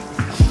more.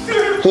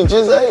 He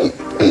just ate.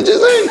 He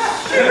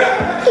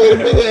ate a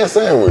big ass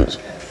sandwich.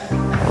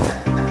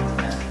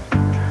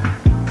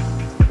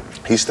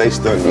 He stays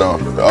stuck. No,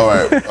 all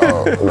right.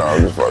 No,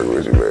 I'm just fucking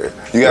with you, man.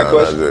 You got a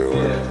question? So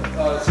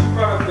you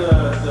brought up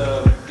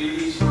the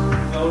BD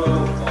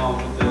photo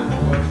with the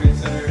World Trade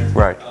Center.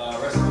 Right.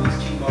 Rest in peace,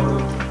 Key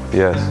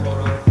Yes.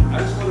 I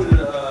just wanted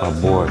to, My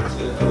boy.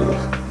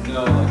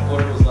 know like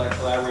what it was like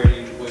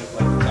collaborating with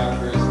like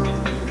photographers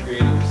and different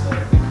creatives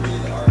that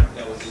created art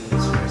that was in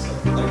this space,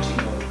 like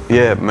Chimo.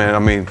 Yeah, man. I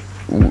mean,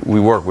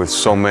 we work with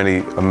so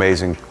many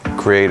amazing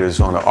creators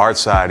on the art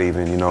side.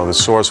 Even the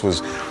Source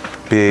was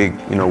big.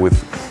 With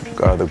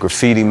the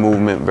graffiti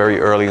movement very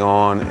early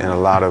on, and a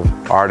lot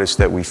of artists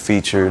that we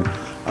featured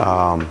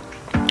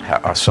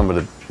are some of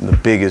the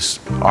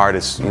biggest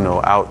artists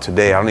out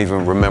today. I don't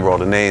even remember all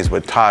the names,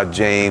 but Todd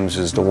James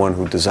is the one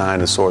who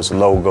designed the Source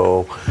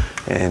logo,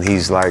 and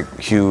he's like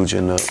huge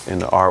in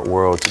the art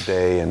world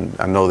today. And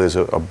I know there's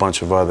a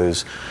bunch of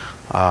others.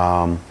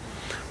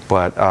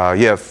 But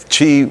yeah,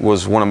 Chi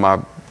was one of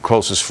my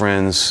closest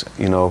friends,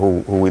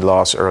 who we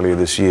lost earlier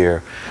this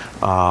year.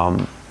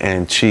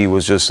 And Chi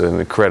was just an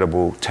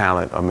incredible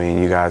talent. I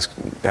mean, you guys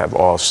have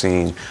all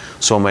seen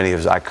so many of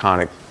his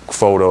iconic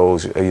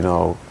photos,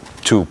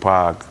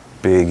 Tupac,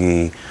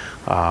 Biggie,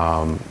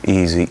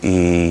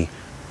 Eazy-E,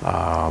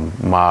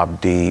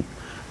 Mobb Deep.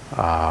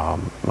 I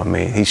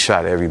mean, he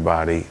shot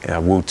everybody.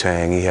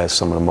 Wu-Tang, he has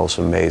some of the most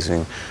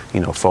amazing,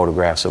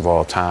 photographs of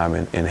all time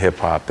in hip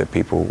hop that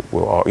people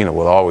will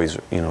always,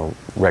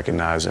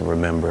 recognize and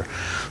remember.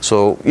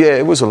 So yeah,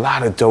 it was a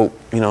lot of dope,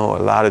 a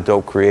lot of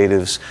dope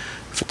creatives,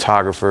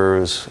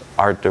 photographers,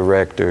 art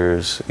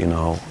directors,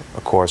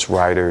 of course,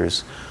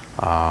 writers.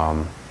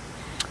 I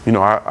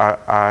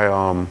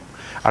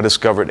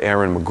discovered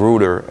Aaron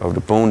Magruder of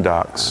the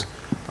Boondocks.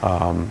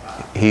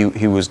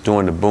 He was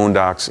doing the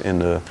Boondocks in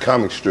the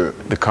comic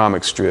strip. The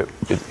comic strip.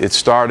 It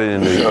started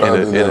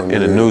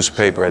in a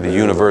newspaper at the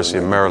University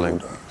of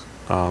Maryland.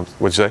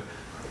 What'd you say?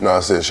 No,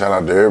 I said shout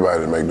out to everybody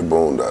that make the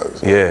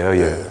Boondocks. Yeah,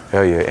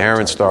 hell yeah.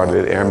 Aaron started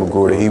it. Aaron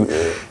Magruder.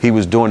 He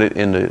was doing it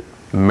in the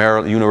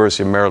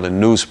University of Maryland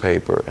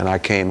newspaper, and I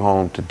came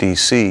home to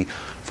D.C.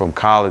 from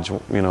college,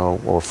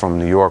 or from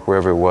New York,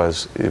 wherever it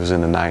was. It was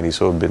in the 90s,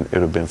 so it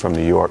would have been from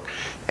New York.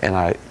 And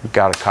I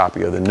got a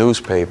copy of the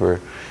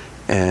newspaper,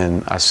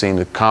 and I seen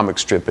the comic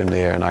strip in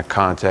there, and I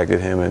contacted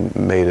him and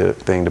made a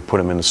thing to put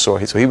him in the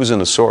Source. So he was in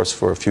the Source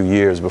for a few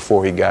years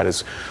before he got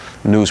his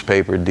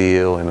newspaper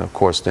deal, and of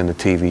course then the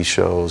TV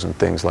shows and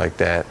things like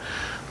that.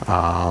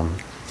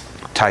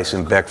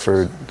 Tyson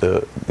Beckford,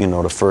 the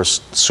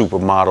first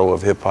supermodel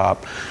of hip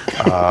hop.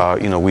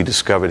 We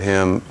discovered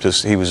him.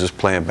 He was just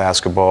playing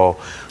basketball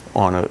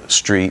on a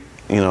street,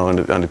 on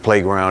the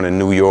playground in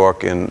New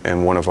York,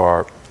 and one of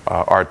our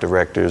art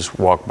directors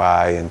walked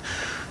by and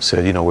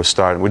said,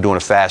 we're doing a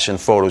fashion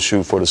photo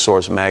shoot for the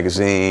Source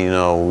magazine.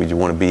 Would you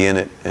want to be in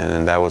it?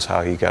 And that was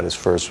how he got his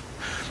first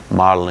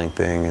modeling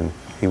thing, and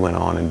he went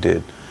on and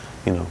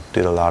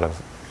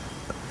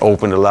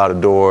opened a lot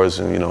of doors,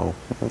 and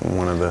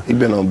one of the. He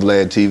been on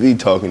Vlad TV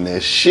talking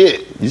that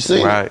shit. You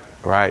see?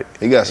 Right.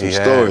 He got some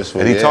stories for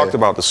you. And he talked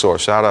about the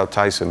Source. Shout out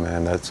Tyson,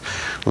 man. That's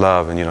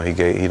love, and he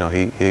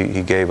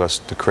gave us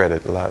the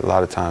credit. A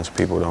lot of times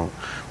people don't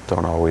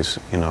always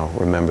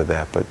remember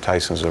that, but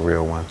Tyson's a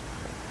real one.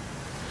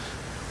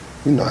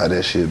 You know how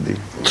that shit be.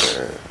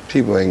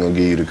 People ain't gonna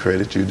give you the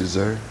credit you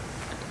deserve.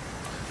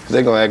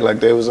 They gonna act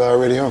like they was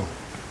already on.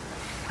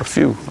 A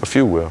few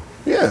will.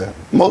 Yeah,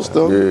 most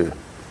of them. Yeah.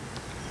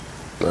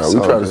 Nah, we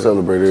try to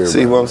celebrate everybody.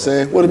 See what I'm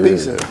saying? What a beat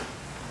said.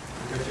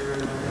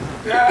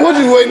 What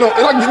you waiting on?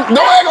 Don't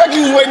act like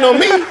you was waiting on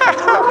me.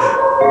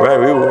 Right,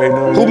 we were waiting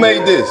on. Who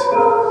made this?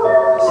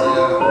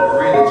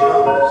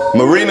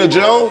 Marina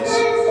Jones.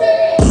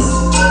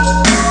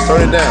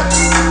 Turn it down.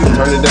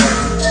 Turn it down.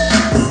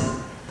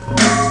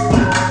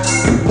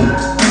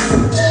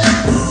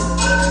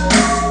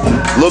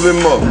 A little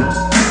bit more.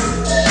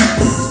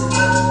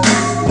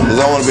 Cause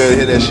I want to be able to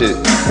hear that shit.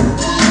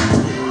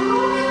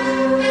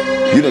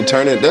 You done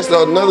turn it. That's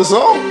another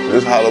song.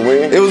 It's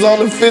Halloween. It was on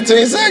the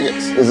 15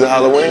 seconds. Is it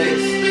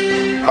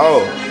Halloween?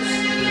 Oh.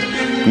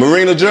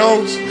 Marina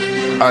Jones?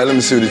 All right, let me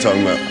see what he's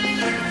talking about.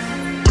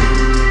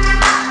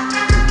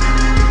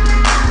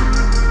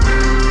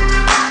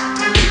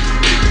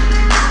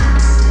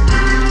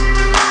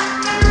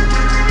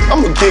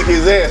 I'm gonna kick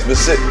his ass, but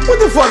shit, what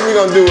the fuck we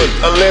gonna do with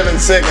 11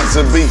 seconds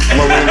of beat,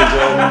 Marina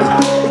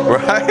Jones?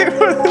 Right?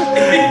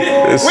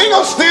 We ain't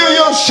gonna steal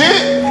your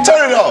shit.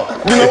 Turn it off.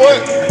 You know what?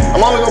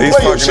 I'm only gonna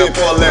play your shit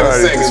for 11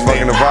 seconds. He's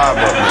fucking the vibe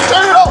up, man.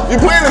 Turn it off. You're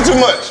playing it too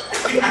much.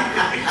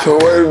 So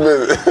wait a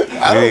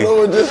minute. I don't know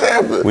what just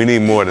happened. We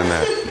need more than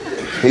that.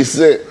 He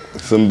said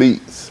some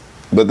beats,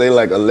 but they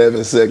like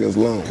 11 seconds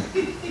long.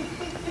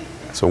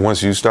 So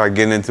once you start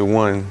getting into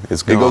one,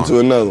 it's gone. They go to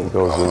another one. It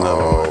goes to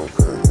another one.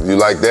 Okay. You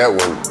like that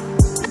one?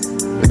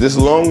 Is this a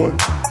long one?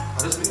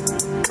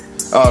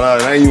 Oh, no,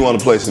 now you want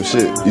to play some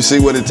shit. You see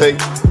what it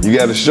takes? You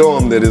got to show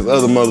them that there's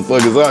other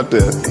motherfuckers out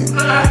there.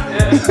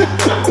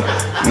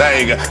 Now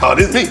you got, oh,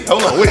 this beat.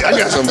 Hold on, wait, I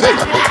got some beat.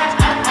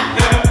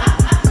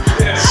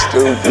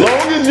 Stupid.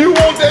 Long as you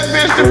want that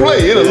bitch to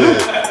play, it'll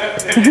loop.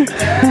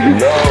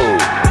 No.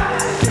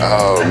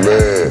 Oh,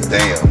 man.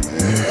 Damn,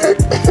 man.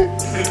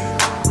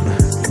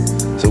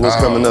 What's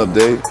coming up,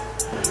 Dave?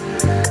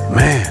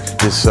 Man,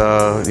 this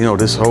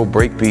this whole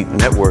breakbeat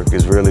network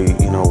is really,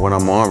 what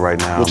I'm on right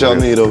now. What y'all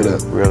need over there?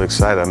 Real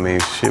excited. I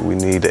mean, shit, we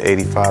need the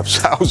 85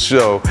 South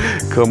show.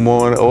 Come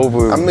on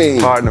over. I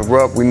mean, partner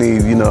up. We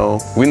need, we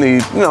got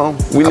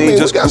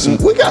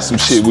some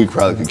shit we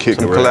probably could kick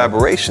some around.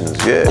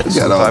 Collaborations, yeah. We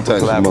got all types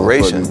of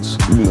collaborations,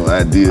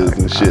 ideas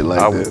and shit like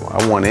that.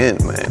 I want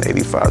in, man.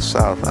 85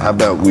 South. How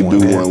about we do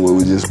one where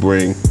we just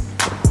bring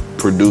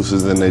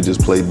producers and they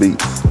just play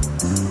beats?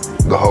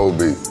 The whole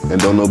beat. And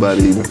don't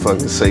nobody even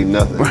fucking say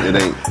nothing.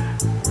 It ain't.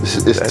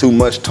 It's too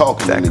much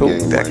talking in the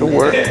game. That could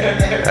work.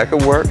 That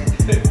could work.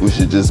 We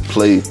should just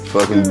play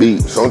fucking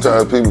beats.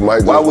 Sometimes people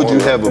might. Why would you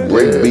have a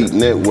breakbeat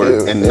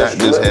network and not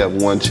just have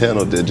one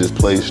channel that just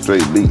plays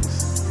straight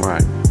beats?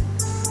 Right.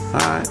 All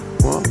right.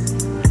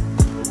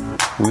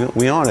 Well,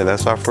 we on it.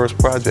 That's our first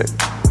project.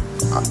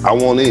 I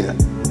want in.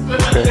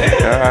 Okay.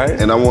 All right.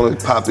 And I want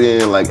to pop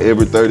in like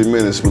every 30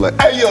 minutes. Be like,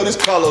 hey yo, this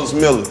Karlous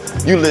Miller.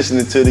 You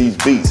listening to these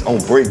beats on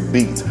break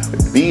beats.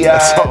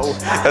 That's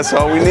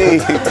all we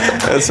need.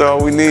 That's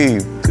all we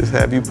need. Just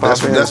have you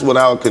pop in. That's what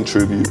I'll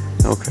contribute.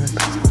 Okay.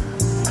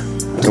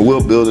 And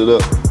we'll build it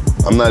up.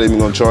 I'm not even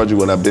gonna charge you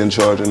what I've been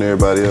charging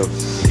everybody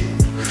else.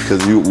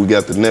 Because we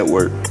got the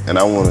network, and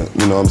I want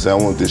to, I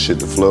want this shit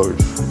to flourish.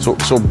 So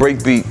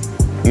breakbeat,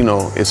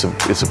 it's a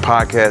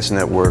podcast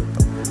network.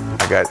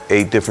 I got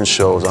 8 different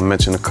shows. I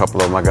mentioned a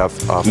couple of them. I got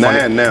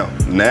 9 now.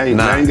 Now you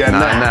got 9.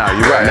 Now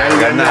you're right. Now you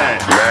got 9.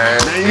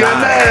 Now you got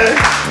 9.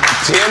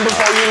 10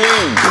 before you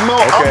leave. Come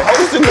on, okay. I'm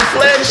hosting the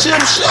flagship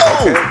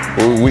show.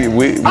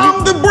 Okay.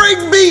 I'm the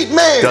breakbeat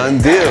man. Done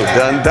deal.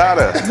 Done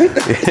data.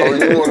 Oh,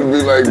 you want to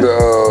be like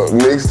the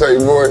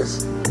mixtape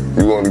voice?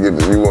 You want to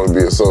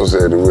be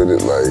associated with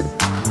it, like,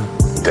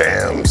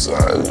 damn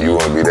son, you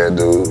want to be that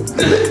dude?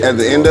 At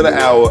the end of the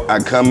hour, I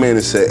come in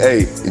and say,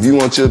 hey, if you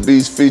want your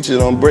beats featured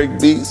on Break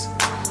Beats,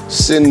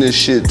 send this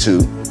shit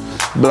to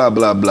blah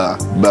blah blah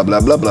blah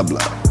blah blah blah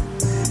blah.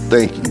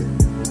 Thank you.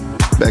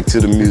 Back to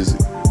the music.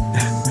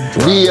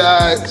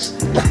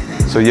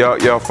 So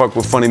y'all fuck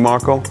with Funny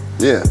Marco?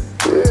 Yeah.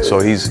 So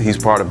he's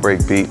part of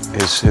Breakbeat.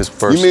 His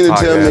first. You mean to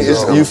tell me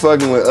you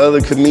fucking with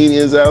other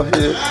comedians out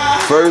here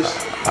first?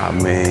 I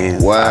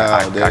mean, wow,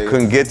 I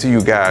couldn't get to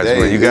you guys,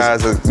 Dave, man. You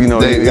guys are,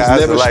 Dave, you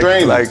guys it's never are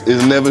strangers.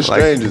 It's never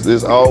strangers.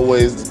 It's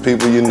always the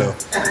people you know.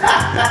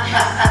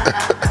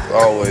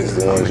 Always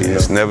the ones you know.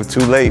 It's never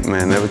too late,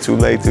 man. Never too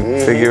late to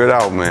figure it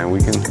out, man. We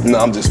can. No,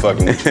 I'm just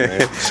fucking with you,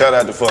 man. Shout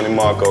out to Funny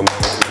Marco,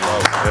 man.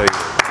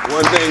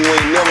 One thing we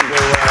ain't never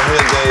been around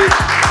here, Dave,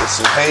 is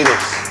some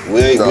haters.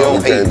 We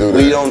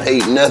don't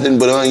hate nothing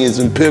but onions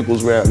and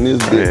pickles around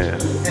this bitch.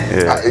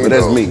 Yeah. But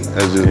that's me.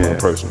 That's just my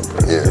personal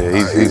opinion.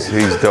 Yeah,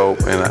 he's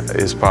dope, and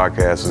his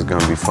podcast is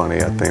gonna be funny.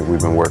 I think we've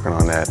been working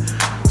on that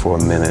for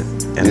a minute.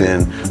 And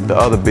then the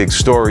other big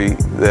story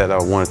that I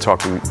want to talk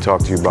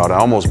to you about, I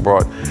almost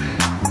brought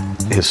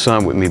his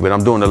son with me, but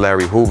I'm doing the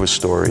Larry Hoover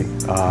story,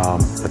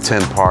 a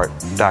 10-part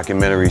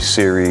documentary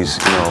series.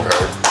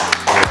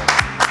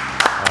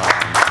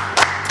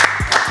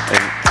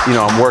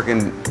 I'm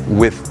working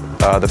with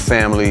the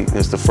family.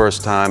 It's the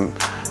first time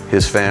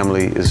his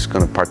family is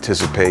going to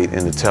participate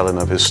in the telling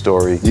of his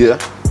story. Yeah.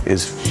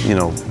 It's,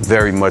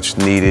 very much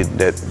needed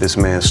that this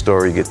man's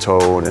story get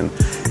told, and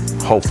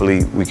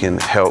hopefully we can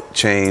help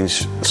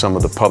change some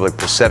of the public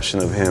perception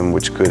of him,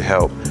 which could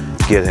help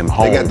get him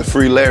home. They got the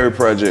Free Larry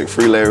Project,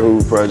 Free Larry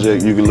Hoover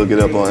Project. You can look it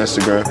up on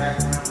Instagram.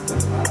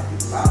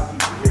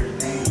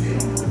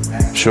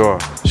 Sure.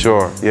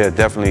 Yeah,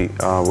 definitely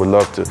would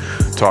love to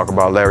talk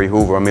about Larry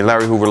Hoover. I mean,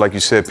 Larry Hoover, like you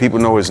said, people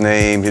know his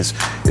name.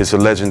 It's a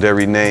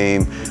legendary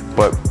name.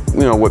 But,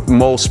 what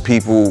most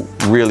people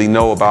really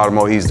know about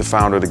him, he's the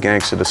founder of the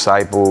Gangster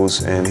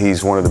Disciples, and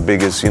he's one of the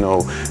biggest,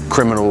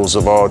 criminals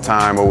of all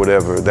time or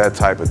whatever. That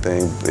type of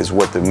thing is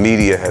what the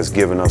media has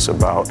given us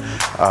about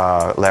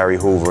Larry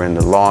Hoover and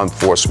the law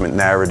enforcement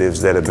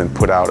narratives that have been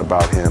put out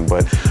about him.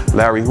 But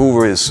Larry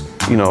Hoover is,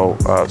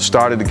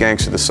 started the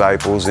Gangster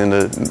Disciples in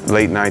the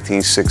late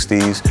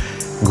 1960s,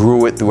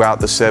 grew it throughout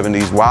the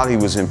 70s while he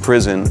was in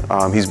prison.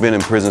 He's been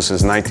in prison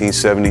since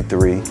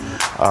 1973.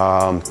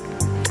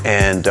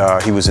 And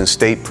he was in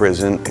state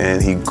prison,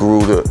 and he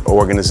grew the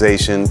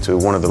organization to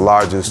one of the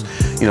largest,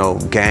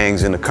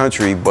 gangs in the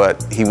country.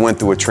 But he went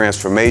through a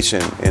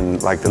transformation in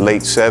like the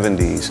late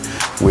 70s,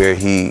 where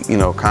he,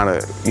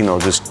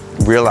 just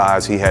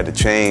realized he had to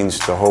change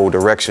the whole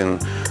direction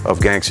of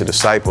Gangster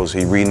Disciples.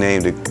 He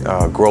renamed it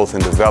Growth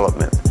and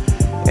Development,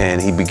 and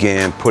he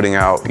began putting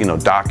out,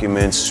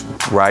 documents,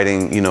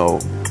 writing,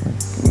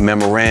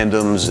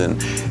 memorandums,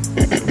 and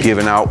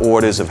giving out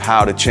orders of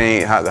how to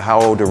change,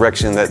 how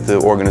direction that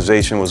the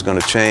organization was going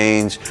to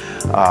change.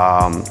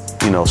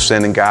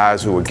 Sending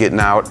guys who were getting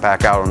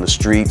back out on the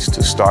streets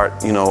to start,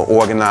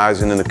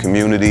 organizing in the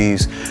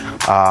communities.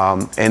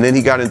 And then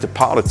he got into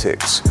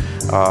politics.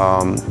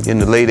 In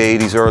the late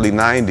 80s, early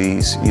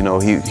 90s, you know,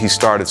 he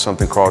started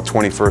something called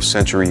 21st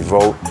Century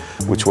Vote,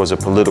 which was a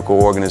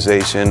political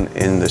organization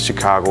in the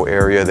Chicago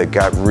area that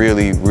got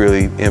really,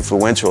 really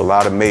influential. A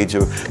lot of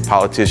major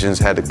politicians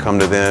had to come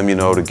to them, you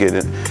know,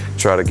 to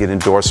try to get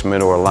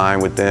endorsement or align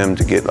with them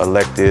to get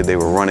elected. They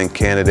were running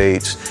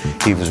candidates.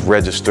 He was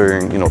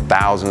registering, you know,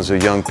 thousands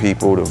of young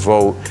people to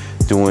vote,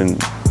 doing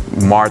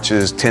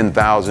marches,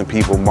 10,000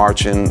 people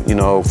marching, you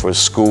know, for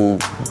school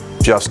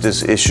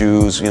justice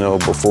issues, you know,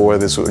 before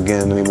this,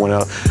 again, anyone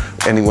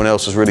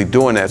else was really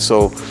doing that.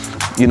 So,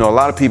 you know, a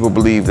lot of people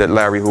believe that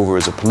Larry Hoover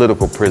is a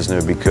political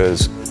prisoner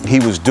because he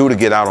was due to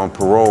get out on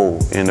parole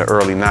in the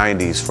early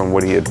 90s from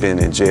what he had been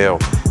in jail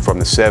from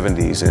the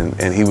 70s,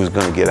 and he was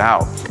going to get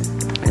out.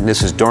 And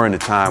this is during the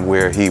time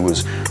where he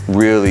was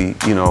really,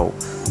 you know,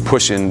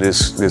 pushing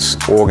this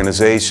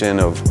organization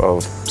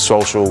of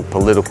social,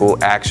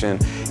 political action.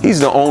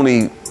 He's the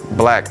only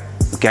black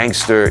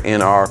gangster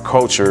in our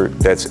culture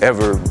that's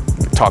ever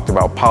talked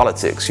about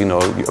politics. You know,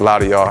 a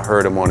lot of y'all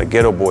heard him on the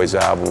Ghetto Boys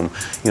album.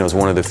 You know, it's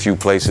one of the few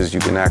places you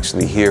can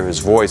actually hear his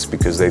voice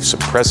because they've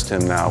suppressed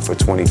him now for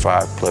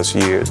 25 plus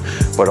years.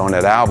 But on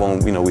that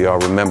album, you know, we all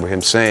remember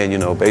him saying, you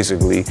know,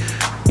 basically,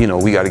 you know,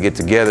 we got to get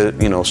together,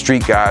 you know,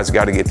 street guys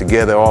got to get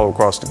together all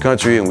across the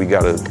country, and we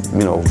got to,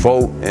 you know,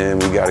 vote,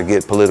 and we got to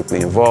get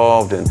politically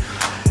involved. And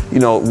you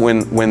know,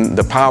 when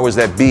the powers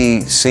that be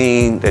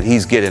seen that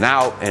he's getting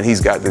out and he's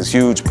got this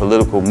huge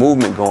political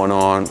movement going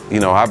on, you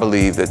know, I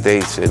believe that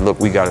they said, look,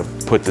 we got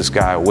to put this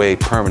guy away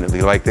permanently,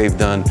 like they've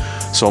done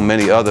so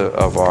many other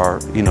of our,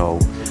 you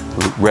know,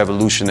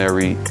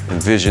 revolutionary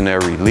and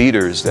visionary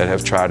leaders that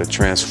have tried to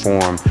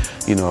transform,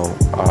 you know,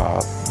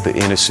 the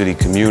inner city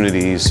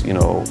communities, you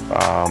know,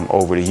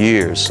 over the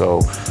years.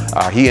 So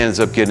he ends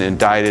up getting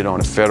indicted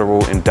on a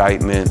federal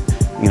indictment,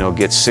 you know,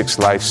 gets 6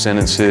 life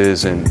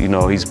sentences, and, you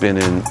know, he's been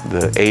in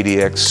the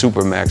ADX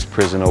Supermax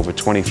prison over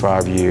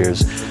 25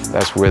 years.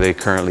 That's where they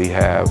currently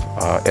have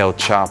El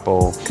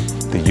Chapo,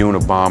 the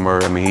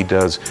Unabomber. I mean, he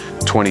does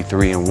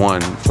 23 and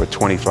 1 for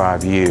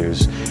 25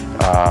 years.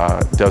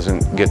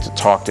 Doesn't get to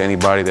talk to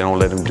anybody. They don't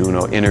let him do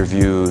no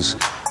interviews.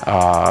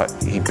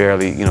 He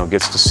barely, you know,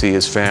 gets to see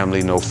his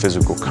family, no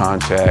physical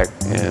contact.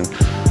 And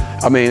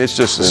I mean, it's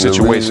just a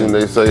situation. The reason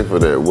they say for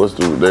that,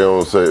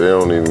 they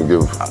don't even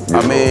give.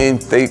 I mean,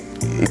 they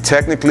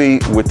technically,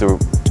 with the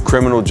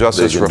criminal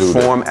justice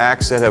reform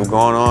acts that have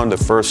gone on, the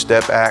First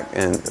Step Act,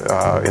 and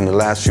in the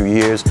last few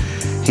years,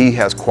 he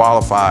has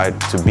qualified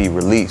to be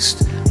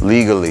released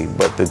legally.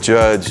 But the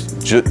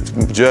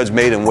judge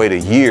made him wait a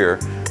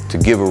year to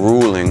give a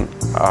ruling,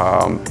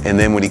 and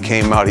then when he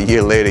came out a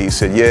year later, he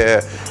said,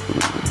 yeah,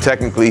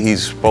 technically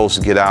he's supposed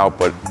to get out,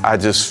 but I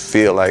just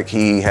feel like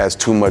he has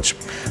too much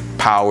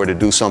power to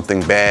do something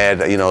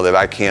bad, you know, that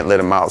I can't let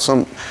him out.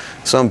 Some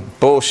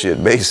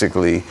bullshit,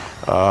 basically.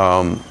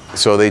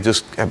 So they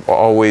just have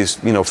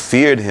always, you know,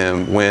 feared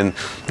him, when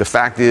the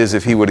fact is,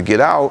 if he were to get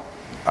out,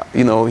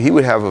 you know, he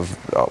would have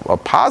a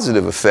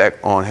positive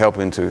effect on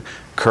helping to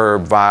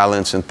curb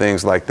violence and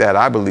things like that,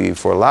 I believe,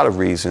 for a lot of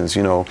reasons.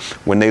 You know,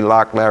 when they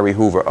locked Larry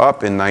Hoover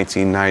up in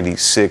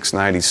 1996,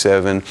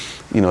 97,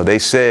 you know, they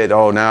said,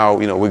 oh, now,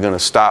 you know, we're going to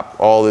stop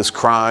all this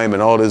crime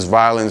and all this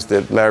violence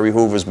that Larry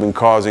Hoover's been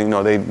causing. You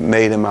know, they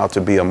made him out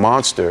to be a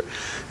monster.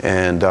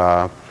 And,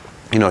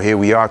 you know, here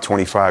we are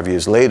 25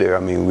 years later. I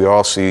mean, we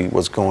all see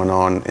what's going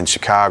on in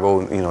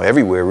Chicago, you know,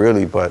 everywhere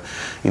really, but,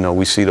 you know,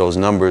 we see those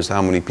numbers,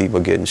 how many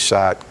people getting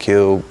shot,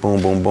 killed,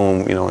 boom, boom,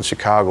 boom, you know, in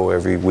Chicago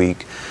every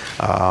week.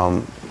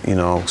 You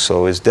know,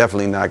 so it's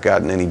definitely not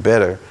gotten any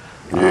better.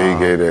 Yeah, he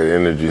gave that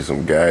energy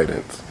some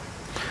guidance.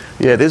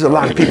 Yeah, there's a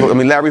lot of people. I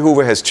mean, Larry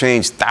Hoover has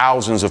changed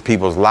thousands of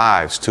people's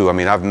lives, too. I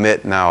mean, I've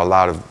met now a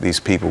lot of these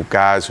people,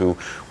 guys who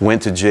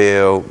went to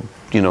jail,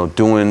 you know,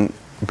 doing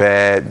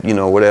bad, you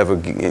know, whatever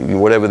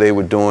they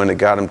were doing that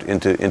got them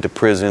into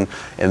prison,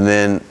 and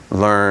then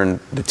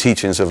learned the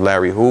teachings of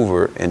Larry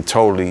Hoover and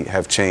totally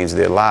have changed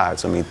their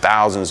lives. I mean,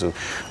 thousands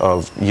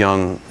of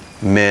young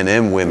men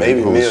and women.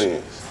 Maybe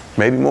millions.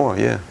 Maybe more,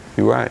 yeah.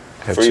 You're right.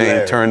 Have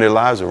turned their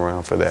lives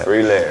around for that.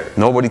 Free Larry.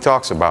 Nobody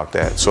talks about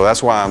that. So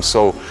that's why I'm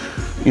so,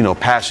 you know,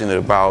 passionate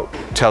about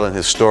telling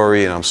his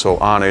story, and I'm so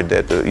honored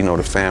that the, you know,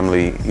 the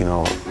family, you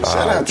know,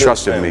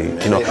 trusted me.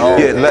 You know,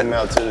 came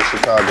out to the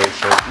Chicago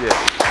show.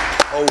 Yeah.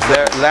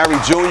 Larry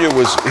Jr.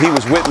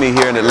 was with me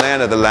here in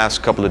Atlanta the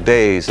last couple of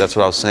days. That's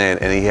what I was saying.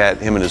 And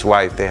him and his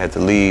wife, they had to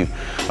leave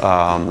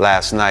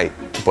last night,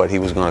 but he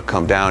was going to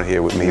come down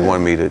here with me. He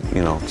wanted me to,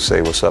 you know,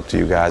 say what's up to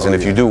you guys. And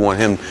if you do want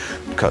him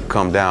to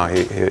come down,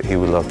 he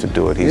would love to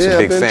do it. He's a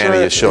big fan of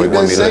your show. He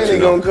wanted me to let you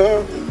know.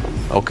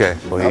 Come. Okay.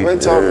 Well, I've been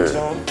talking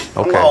to him.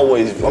 Okay.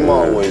 I'm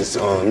always,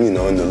 you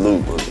know, in the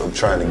loop of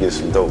trying to get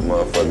some dope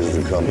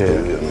motherfuckers to come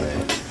through here,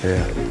 man.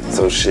 Yeah.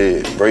 So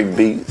shit, break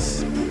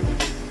beats.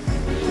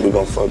 We're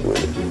gonna fuck with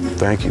it.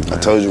 Thank you, man. I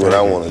told you what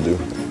I want to do.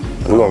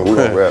 We're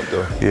gonna rap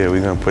though. Yeah,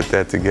 we're gonna put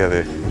that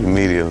together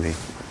immediately.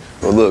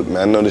 Well, look, man,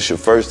 I know this your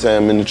first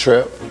time in the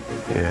trap.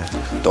 Yeah.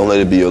 Don't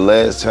let it be your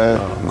last time.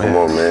 Oh, Come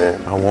on,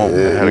 man. I won't.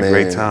 Yeah, I had a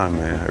great time,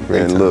 man. Had a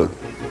great time. Look,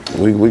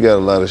 We got a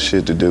lot of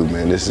shit to do,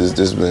 man. This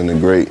has been a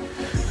great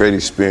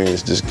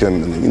experience. Just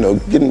coming,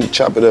 getting to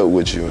chop it up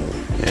with you,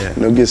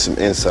 and get some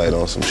insight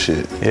on some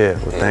shit. Yeah,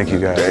 well, thank you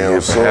guys.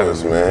 Damn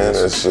sauce, man.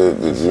 That shit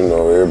that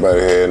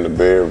everybody had in the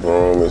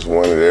bedroom. It's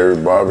one at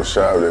every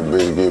barbershop. That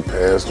bitch get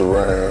passed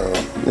around.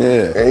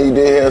 Yeah. And he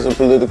did have some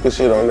political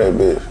shit on that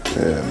bitch.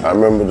 Yeah. I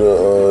remember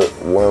the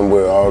one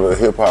where all the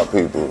hip hop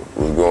people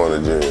was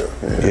going to jail.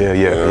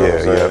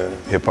 Yeah.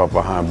 Hip hop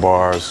behind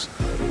bars.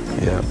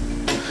 Yeah.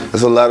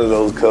 There's a lot of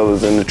those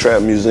covers in the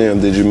Trap Museum.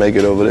 Did you make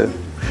it over there?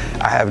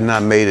 I have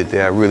not made it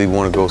there. I really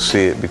want to go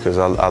see it because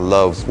I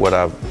love what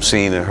I've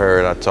seen and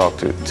heard. I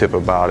talked to Tip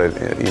about it,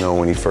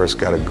 when he first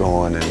got it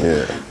going, and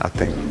I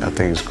think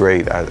it's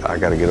great. I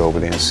got to get over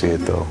there and see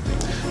it though.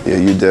 Yeah,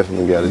 you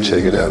definitely got to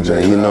check it out,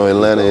 man.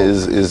 Atlanta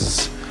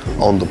is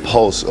on the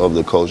pulse of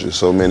the culture.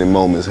 So many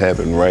moments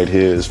happen right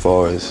here as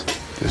far as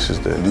this is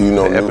the. Do you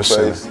know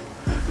Newface?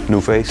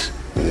 Newface?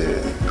 Yeah.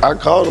 I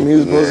called him. He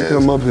was supposed to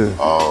come up here.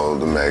 All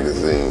the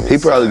magazines. He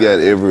probably got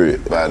every.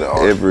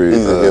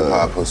 He's a hip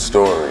hop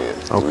historian.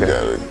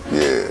 Okay.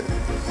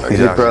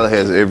 He probably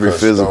has every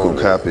physical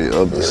copy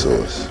of the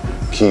source.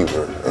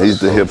 Keeper. He's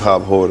the hip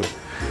hop hoarder.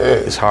 Yeah.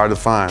 It's hard to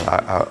find.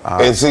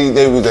 And see,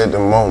 they was at the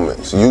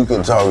moments. You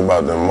can talk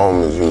about the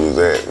moments you was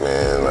at,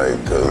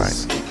 man.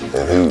 Cause.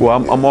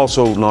 Well, I'm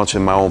also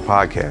launching my own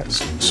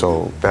podcast,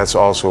 so that's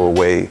also a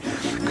way,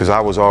 because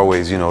I was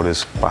always,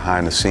 this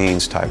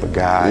behind-the-scenes type of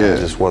guy. I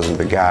just wasn't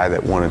the guy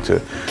that wanted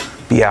to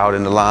be out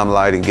in the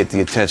limelight and get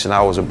the attention.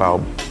 I was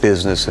about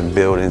business and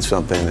building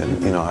something,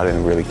 and I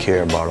didn't really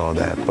care about all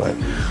that. But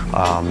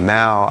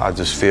now I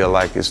just feel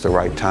like it's the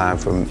right time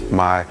for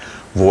my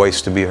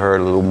voice to be heard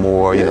a little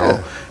more,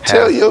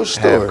 Tell your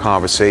story. Have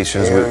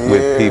conversations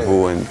with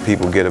people, and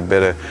people get a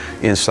better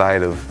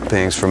insight of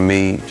things from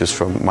me, just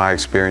from my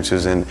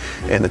experiences and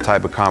the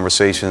type of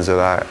conversations that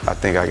I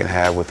think I can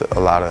have with a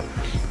lot of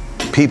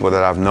people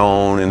that I've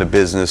known in the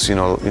business,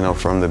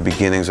 from the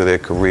beginnings of their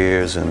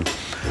careers, and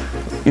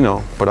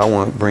but I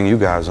want to bring you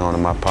guys on to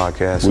my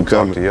podcast and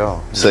talk to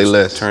y'all. Say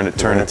less. Turn the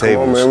tables. Come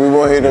on, man. We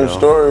want to hear them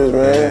stories,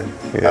 man.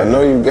 Yeah. I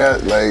know you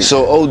got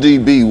So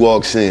ODB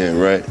walks in,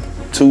 right?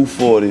 2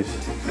 40s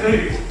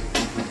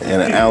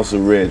and an ounce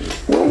of Reggie.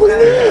 What was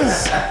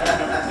this?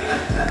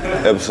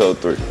 Episode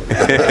 3.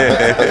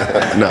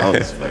 No, I'm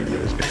just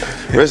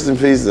fucking. Rest in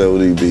peace,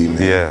 ODB,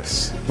 man.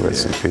 Yes.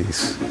 Rest in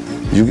peace.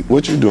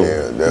 What you doing?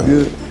 Yeah,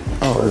 definitely. Good?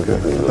 Oh, okay. I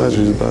thought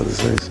you was about to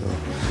say so.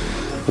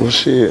 Well,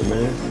 shit,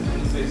 man.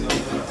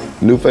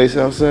 Newface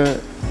outside.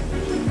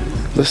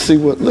 Let's see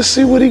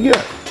what he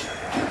got.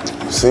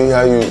 See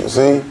how you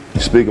see?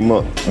 Speak him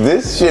up.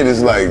 This shit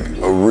is like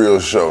a real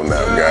show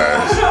now,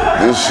 guys.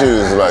 This shit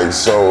is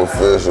so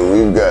official.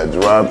 We've got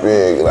drop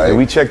in. Did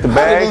we check the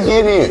bags? How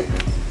did he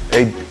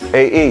get in?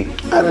 Hey,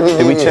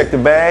 did we check the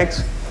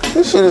bags?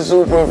 This shit is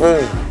super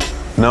official.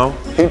 No?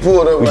 He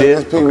pulled up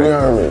his Pee Wee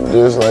Herman,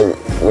 just like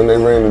when they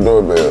rang the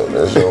doorbell,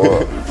 they show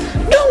up.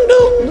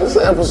 This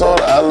episode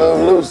of I Love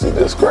Lucy,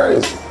 that's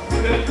crazy.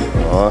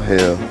 Oh,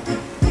 hell.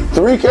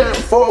 3 count,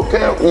 4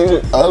 count,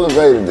 you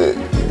elevated it.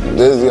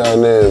 This young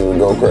niggas would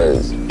go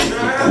crazy.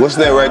 What's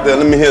that right there?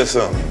 Let me hear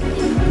something.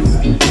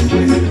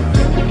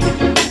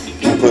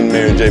 I'm putting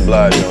Mary J.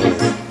 Blige on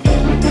this.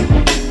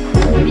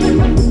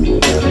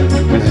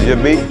 This is your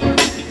beat?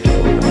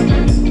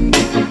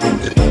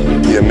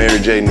 Yeah, Mary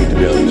J. need to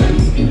be on this.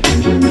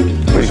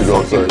 What you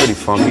gonna say? Pretty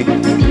funky.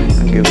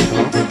 Give it to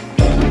him.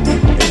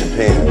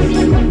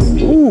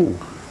 Independent. Ooh.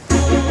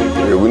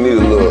 Yeah, we need a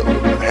little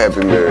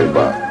Happy Mary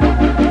bop.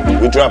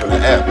 We're dropping the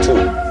app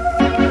too.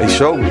 They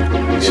showed me.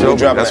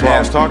 That's what I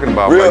was talking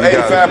about. Real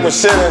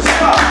 85%ers. Be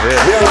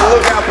on the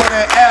lookout for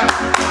that app.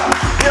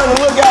 Be on the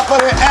lookout for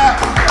that app.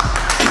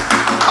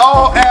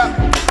 All app,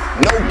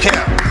 no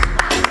cap.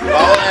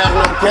 All app,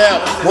 no cap.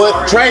 Put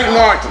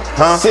trademark it.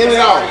 Send it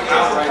off.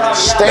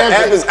 The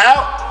app is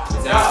out.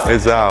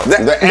 It's out.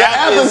 The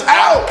app is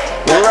out.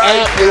 The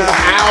app is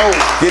out.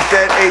 Get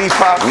that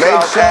 85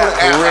 Make sure app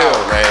the app for real,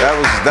 out,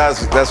 man.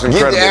 That's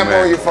incredible, Get the app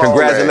man. on your phone,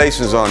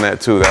 Congratulations on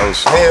that too. That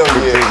was Hell a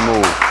yeah. big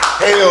move.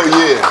 Hell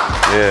yeah.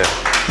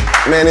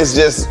 Yeah. Man, it's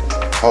just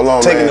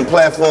taking the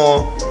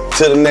platform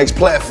to the next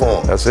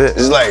platform. That's it.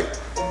 It's like,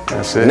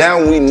 that's it. Now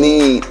we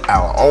need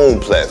our own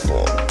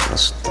platform.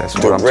 That's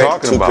what I'm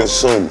talking about.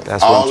 Consumer.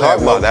 That's what I'm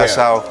talking about. That's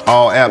how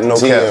all app, no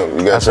cap.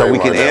 That's how we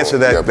can answer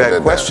that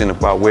question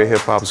about where hip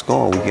hop's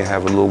going. We can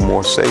have a little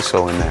more say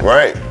so in that.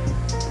 Right.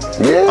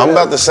 Yeah. I'm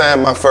about to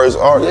sign my first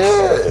artist.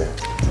 Yeah.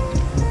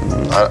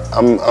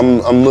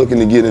 I'm looking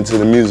to get into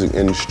the music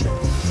industry.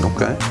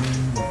 Okay.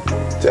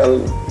 Tell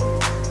them.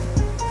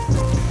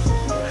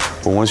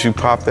 But once you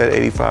pop that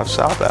 85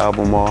 South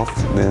album off,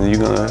 then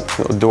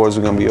doors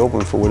are gonna be open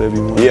for whatever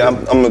you want. Yeah,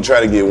 I'm gonna try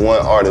to get one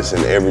artist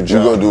in every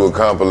job. You're gonna do a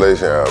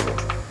compilation album.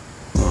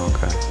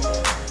 Okay.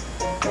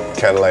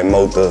 Kind of like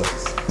Mo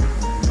Thugs.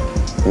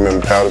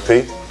 Remember Powder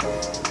P?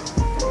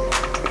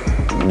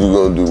 You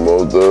gonna do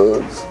Mo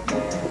Thugs?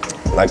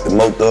 Like the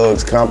Mo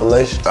Thugs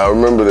compilation? I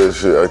remember that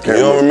shit. You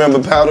don't remember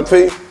Powder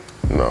P?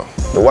 No.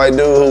 The white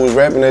dude who was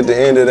rapping at the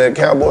end of that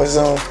cowboy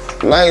song?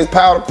 Lane's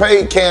powder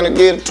paint, can I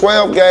get a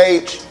 12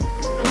 gauge?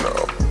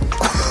 No.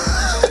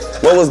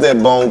 What was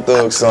that Bone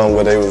Thug song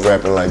where they was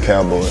rapping like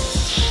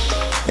cowboys?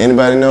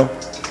 Anybody know?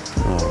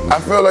 I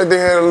feel like they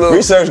had a little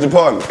Research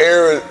department.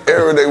 era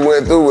they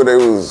went through where they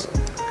was.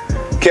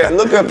 Can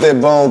look up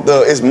that Bone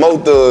Thug. It's Mo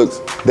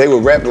Thugs. They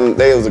were rapping.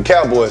 They was a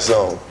cowboy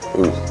song.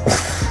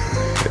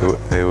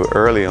 They were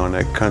early on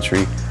that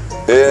country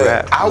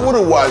rap. I would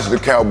have watched the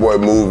cowboy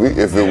movie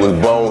if it was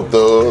Bone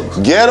Thugs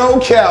Ghetto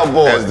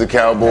Cowboy. as the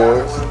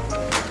Cowboys.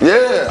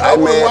 Yeah, I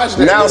would have watched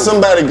that. Now movie.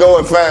 somebody go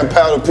and find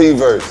Powder P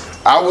verse.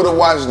 I would have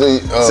watched the.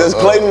 Since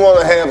Clayton want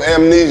to have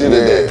amnesia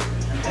today.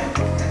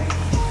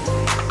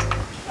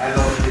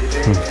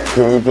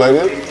 Can we play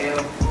this?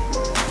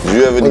 Did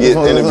you ever get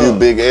interview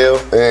Big L?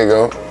 There you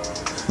go.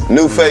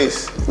 New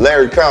Face,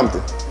 Larry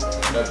Compton.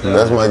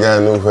 That's my guy,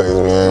 New Face,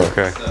 man.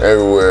 Okay.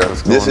 Everywhere.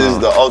 This is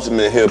the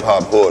ultimate hip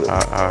hop hoarder.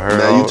 I heard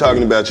Now you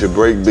talking about your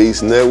Break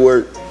Beats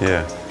network?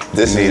 Yeah.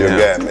 This is your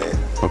guy, man.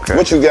 Okay.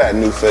 What you got,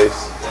 New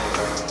Face?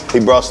 He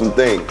brought some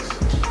things.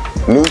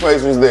 New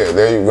Face was there.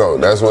 There you go.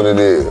 That's what it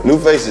is. New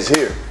Face is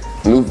here.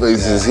 New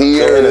Face is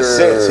here. So in a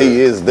sense, he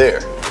is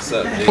there. What's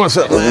up, Jay? What's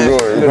up, man?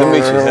 Good to meet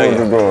you. How you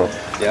doing?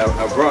 Yeah,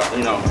 I brought,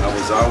 I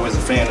was always a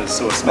fan of the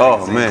Source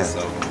Oh, magazine, man. So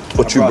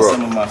What I you brought?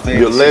 Some of my favorite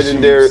Your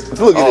legendary. issues.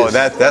 Look at Oh, this.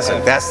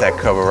 that's that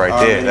cover right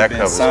there. Already That been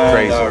cover is signed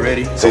crazy.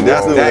 already. See,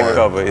 that's the That one.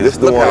 cover This is.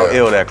 the Look how one.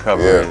 ill that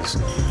cover Yeah. is.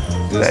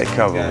 That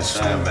cover got is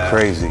signed by-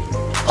 crazy.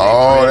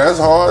 Oh, that's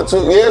hard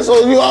too. Yeah,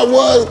 so you all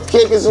was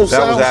kicking some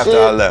That was South after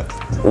shit. I left.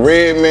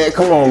 Red man,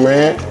 come on,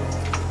 man.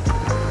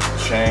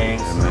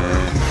 Chains.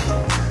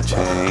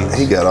 Chains.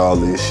 He got all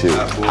this shit.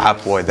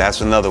 Hot Boy,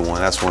 that's another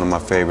one. That's one of my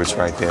favorites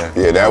right there.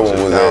 Yeah, that one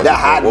was The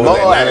Hot what was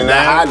that, Boys, 99? the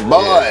Hot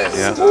Boys.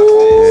 Yeah.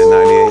 Yeah,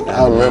 98.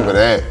 I remember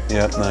that.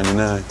 Yep,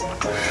 99.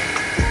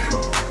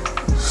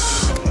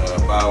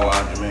 Bow Wow,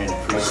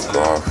 Jermaine Priest.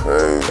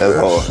 Scarface. That's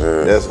hard.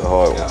 Shit. That's a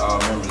hard one. All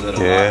members of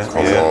the Yeah, Lox.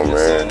 come on,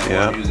 man.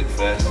 Yeah. Music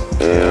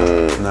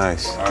Fest.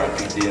 Nice.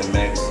 R.I.P.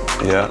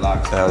 DMX. Yeah,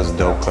 Lox. that was a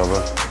dope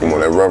cover. Come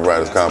on, that Rough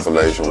Riders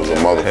compilation was a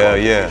motherfucker. Hell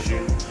yeah.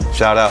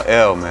 Shout out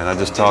L, man. I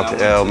just talked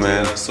to L,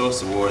 man.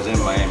 Source Awards in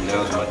Miami. That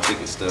was my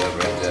ticket stub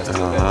right there. I still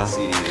got the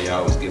CD they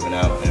always giving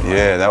out. in Miami.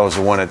 Yeah, that was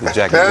the one at the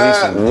Jackie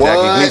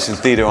What? Gleason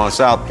Theater on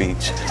South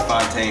Beach.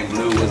 Fontaine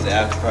Blue was the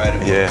after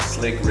party. Yeah.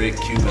 Slick Rick,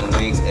 Cuban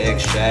Links,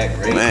 X Shack,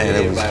 Ray. Man,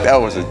 everybody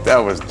that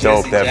was dope.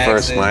 Jesse That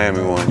first Jackson.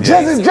 Miami one. Yeah.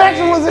 Jesse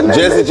Jackson was in there.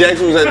 Jesse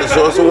Jackson was at the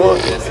Source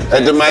Award?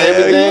 At the Miami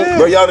Hell thing? yeah.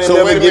 Bro, y'all didn't So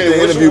never wait a get minute,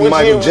 to which interview year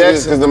Michael was this?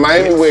 Jackson. Cause the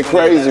Miami went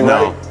crazy,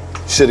 right?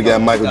 Should have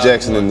got Michael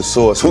Jackson in the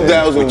Source. man.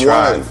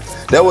 2001.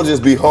 That would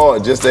just be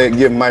hard, just to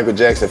give Michael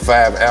Jackson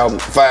 5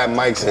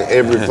 mics in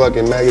every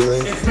fucking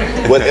magazine.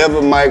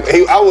 Whatever mic,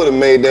 I would have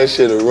made that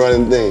shit a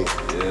running thing.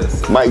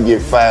 Yes. Might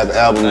get 5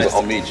 albums. Nice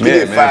to meet you. You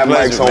get 5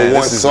 pleasure, mics on man.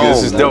 one This song.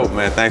 is dope,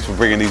 man. Thanks for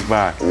bringing these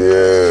by.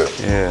 Yeah.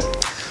 Yeah.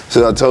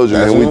 So I told you,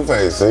 That's man. New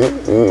Face, see?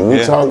 We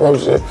Yeah. talk up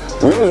shit.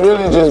 We was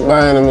really just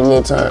buying him a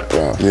little time.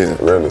 Yeah.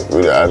 Really.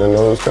 I didn't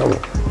know it was coming.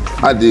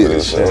 I did But it.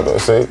 it showed up,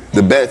 see?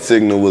 The bat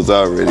signal was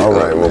already All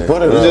up, right, well, man.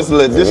 put it We up. This We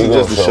is just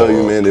gonna to show show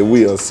you, up. man, that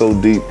we are so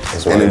deep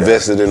That's and right.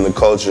 invested in the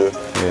culture,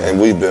 and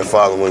we've been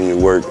following your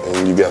work,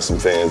 and you got some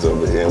fans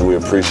over here, and we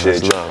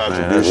appreciate That's your love, man.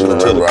 contribution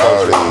Remember to the all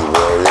culture. these,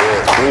 bro.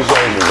 Yeah.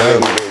 Appreciate you,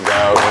 baby. Big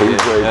dog. Appreciate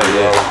you,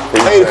 bro.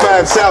 Appreciate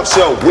 85 South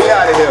Show, we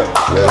out of here.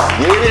 Let's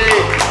get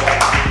it.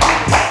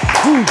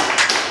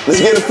 Let's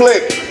get a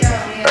flick.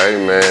 Hey,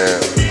 man.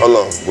 Hold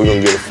on, we're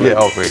gonna get a flick. Yeah,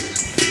 oh, wait.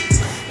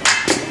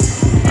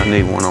 I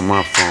need one on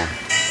my phone.